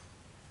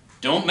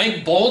 Don't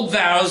make bold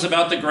vows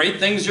about the great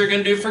things you're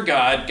going to do for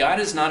God. God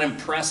is not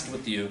impressed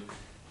with you.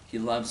 He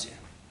loves you.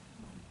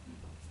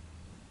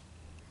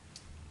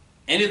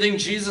 Anything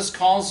Jesus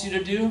calls you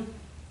to do,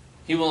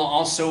 he will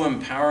also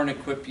empower and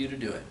equip you to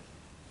do it.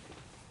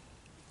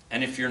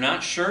 And if you're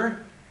not sure,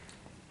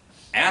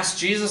 ask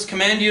Jesus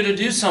command you to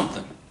do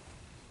something.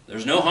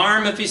 There's no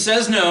harm if he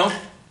says no.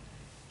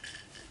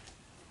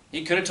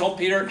 He could have told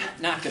Peter,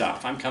 "Knock it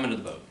off, I'm coming to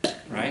the boat,"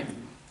 right?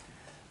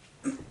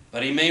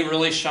 But he may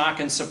really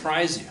shock and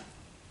surprise you.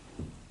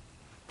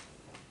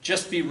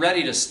 Just be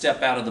ready to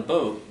step out of the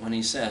boat when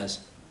he says,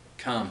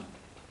 "Come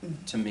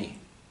to me."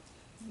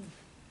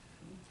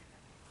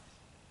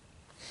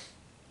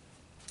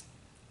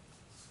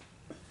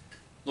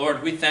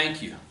 Lord, we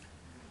thank you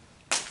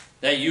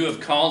that you have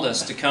called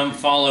us to come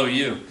follow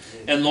you.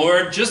 And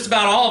Lord, just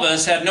about all of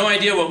us had no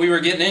idea what we were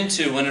getting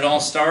into when it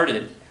all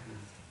started.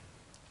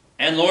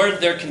 And Lord,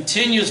 there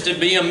continues to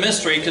be a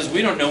mystery because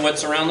we don't know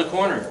what's around the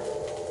corner.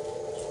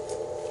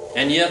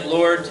 And yet,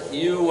 Lord,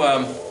 you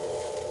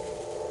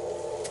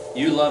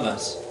love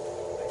us.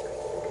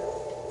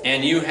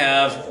 And you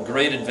have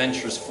great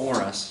adventures for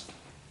us.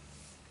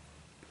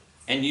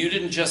 And you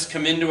didn't just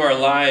come into our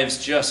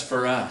lives just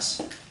for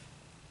us,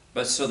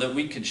 but so that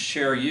we could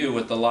share you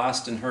with the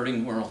lost and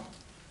hurting world.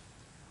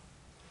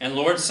 And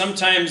Lord,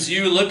 sometimes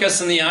you look us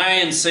in the eye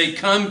and say,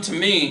 "Come to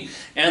me."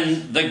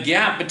 And the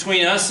gap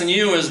between us and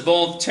you is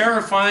both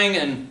terrifying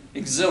and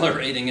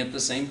exhilarating at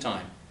the same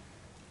time.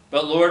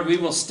 But Lord, we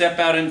will step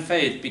out in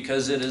faith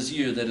because it is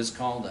you that has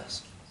called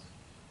us.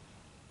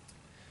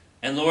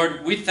 And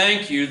Lord, we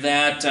thank you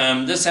that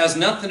this has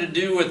nothing to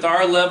do with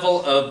our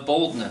level of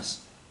boldness,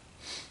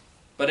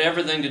 but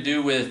everything to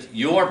do with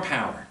your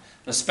power,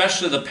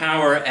 especially the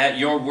power at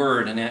your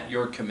word and at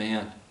your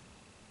command.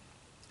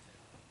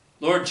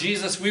 Lord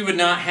Jesus, we would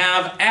not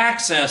have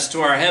access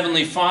to our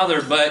Heavenly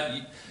Father,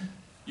 but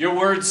your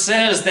word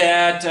says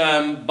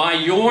that by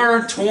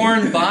your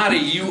torn body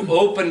you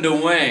opened a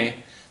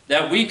way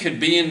that we could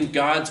be in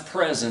God's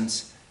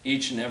presence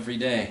each and every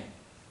day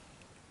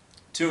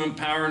to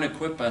empower and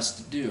equip us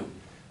to do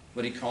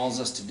what he calls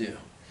us to do.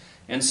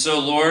 And so,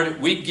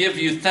 Lord, we give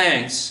you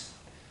thanks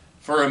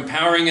for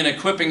empowering and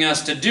equipping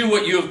us to do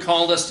what you have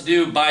called us to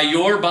do by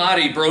your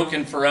body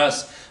broken for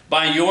us,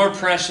 by your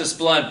precious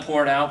blood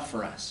poured out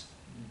for us.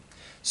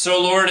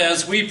 So, Lord,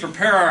 as we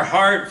prepare our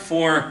heart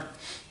for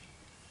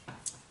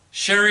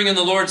sharing in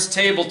the Lord's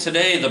table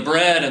today, the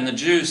bread and the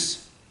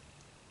juice,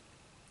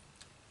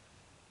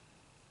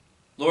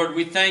 Lord,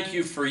 we thank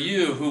you for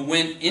you who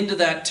went into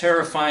that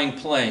terrifying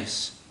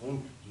place,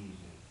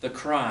 the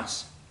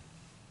cross,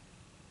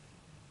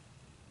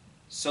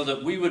 so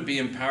that we would be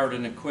empowered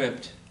and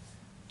equipped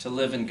to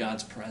live in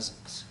God's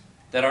presence,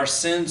 that our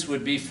sins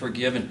would be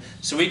forgiven,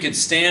 so we could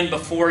stand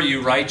before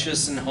you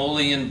righteous and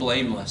holy and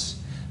blameless,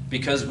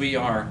 because we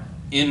are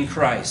in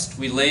Christ.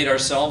 We laid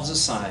ourselves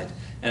aside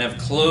and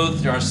have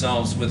clothed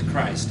ourselves with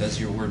Christ, as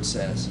your word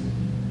says.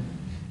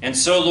 And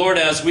so, Lord,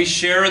 as we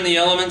share in the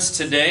elements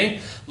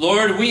today,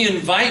 Lord, we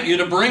invite you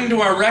to bring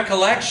to our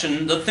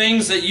recollection the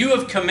things that you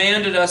have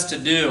commanded us to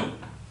do.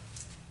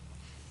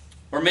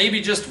 Or maybe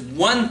just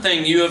one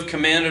thing you have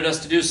commanded us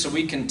to do so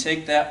we can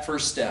take that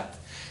first step.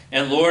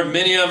 And Lord,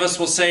 many of us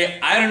will say,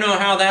 "I don't know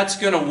how that's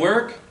going to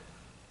work,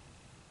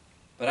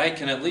 but I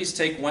can at least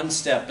take one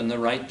step in the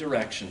right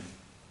direction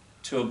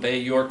to obey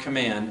your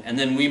command." And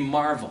then we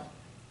marvel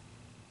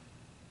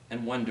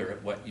and wonder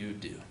at what you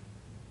do.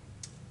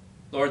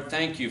 Lord,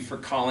 thank you for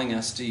calling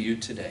us to you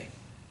today.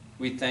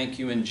 We thank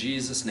you in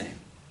Jesus' name.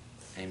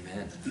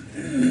 Amen.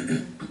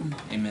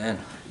 Amen.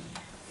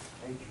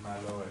 Thank you, my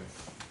Lord.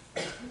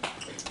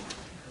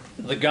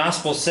 The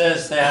gospel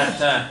says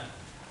that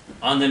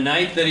on the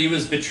night that he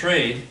was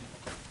betrayed,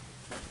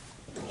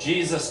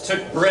 Jesus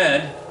took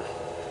bread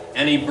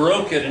and he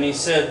broke it and he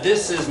said,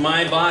 "This is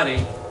my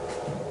body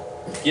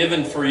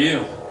given for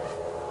you.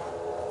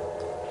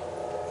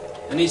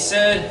 And he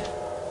said,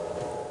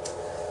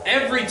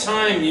 every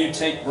time you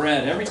take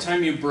bread, every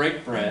time you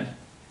break bread,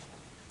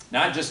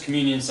 not just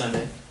Communion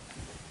Sunday.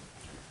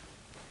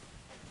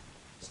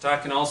 He's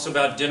talking also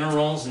about dinner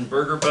rolls and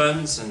burger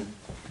buns and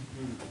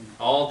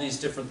all these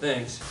different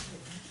things.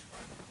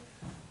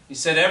 He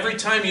said, every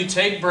time you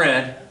take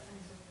bread,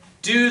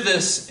 do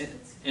this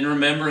in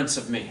remembrance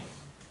of me.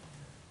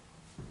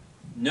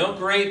 No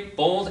great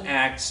bold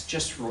acts,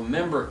 just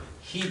remember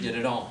he did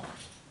it all.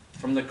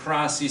 From the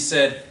cross he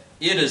said,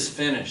 it is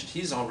finished.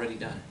 He's already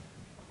done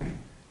it.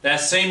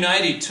 That same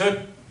night he took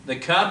the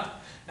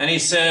cup and he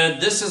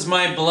said, this is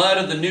my blood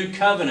of the new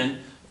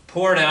covenant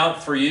poured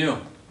out for you.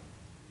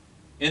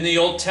 In the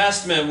Old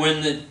Testament,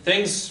 when the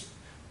things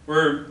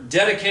were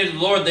dedicated to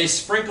the Lord, they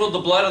sprinkled the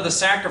blood of the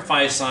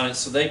sacrifice on it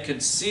so they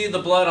could see the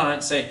blood on it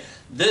and say,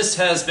 this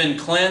has been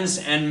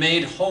cleansed and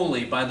made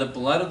holy by the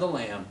blood of the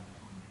Lamb,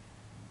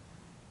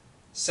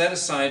 set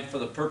aside for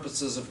the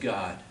purposes of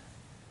God.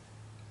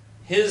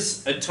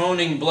 His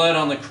atoning blood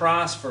on the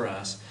cross for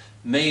us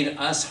made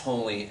us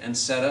holy and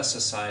set us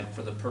aside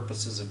for the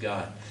purposes of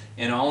God.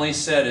 And all he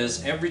said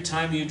is, every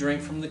time you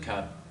drink from the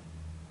cup,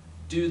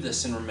 do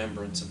this in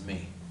remembrance of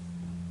me.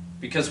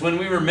 Because when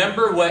we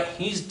remember what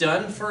he's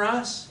done for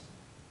us,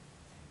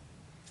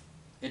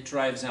 it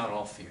drives out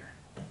all fear.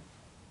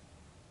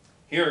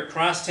 Here at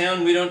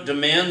Crosstown, we don't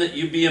demand that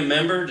you be a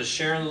member to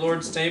share in the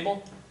Lord's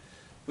table.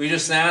 We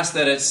just ask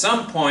that at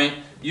some point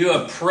you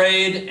have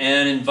prayed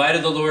and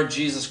invited the Lord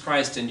Jesus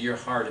Christ into your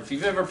heart. If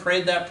you've ever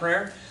prayed that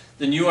prayer,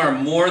 then you are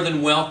more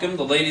than welcome.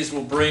 The ladies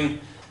will bring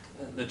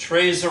the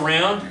trays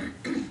around.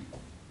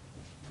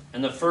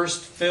 And the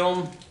first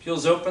film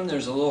peels open.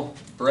 There's a little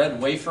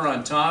bread wafer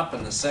on top,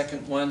 and the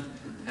second one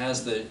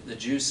has the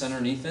juice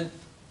underneath it.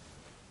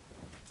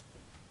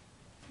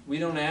 We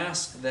don't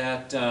ask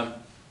that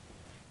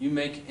you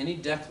make any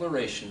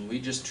declaration. We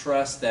just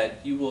trust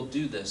that you will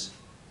do this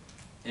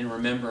in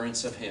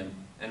remembrance of him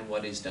and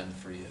what he's done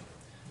for you.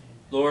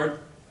 Lord,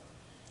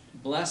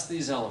 bless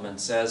these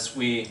elements as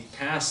we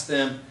pass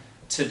them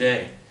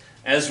today.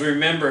 As we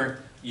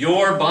remember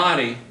your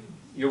body,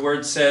 your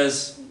word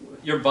says,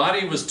 your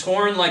body was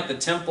torn like the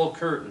temple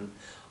curtain,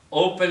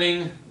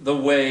 opening the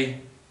way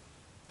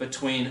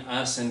between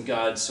us and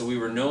God, so we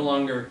were no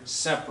longer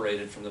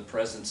separated from the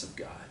presence of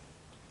God.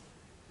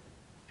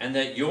 And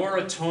that your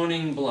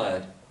atoning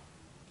blood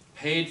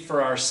paid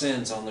for our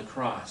sins on the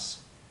cross,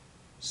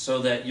 so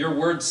that your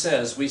word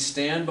says we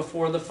stand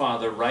before the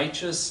Father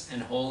righteous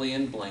and holy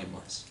and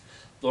blameless.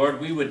 Lord,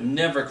 we would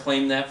never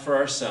claim that for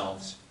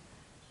ourselves.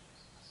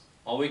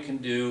 All we can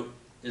do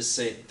is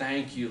say,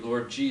 thank you,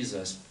 Lord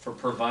Jesus, for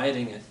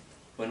providing it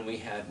when we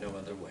had no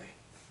other way.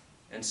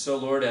 And so,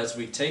 Lord, as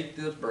we take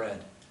the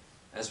bread,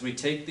 as we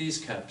take these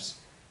cups,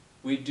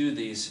 we do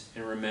these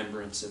in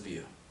remembrance of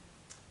you.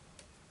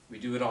 We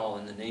do it all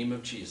in the name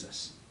of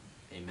Jesus.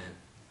 Amen.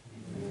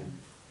 Amen.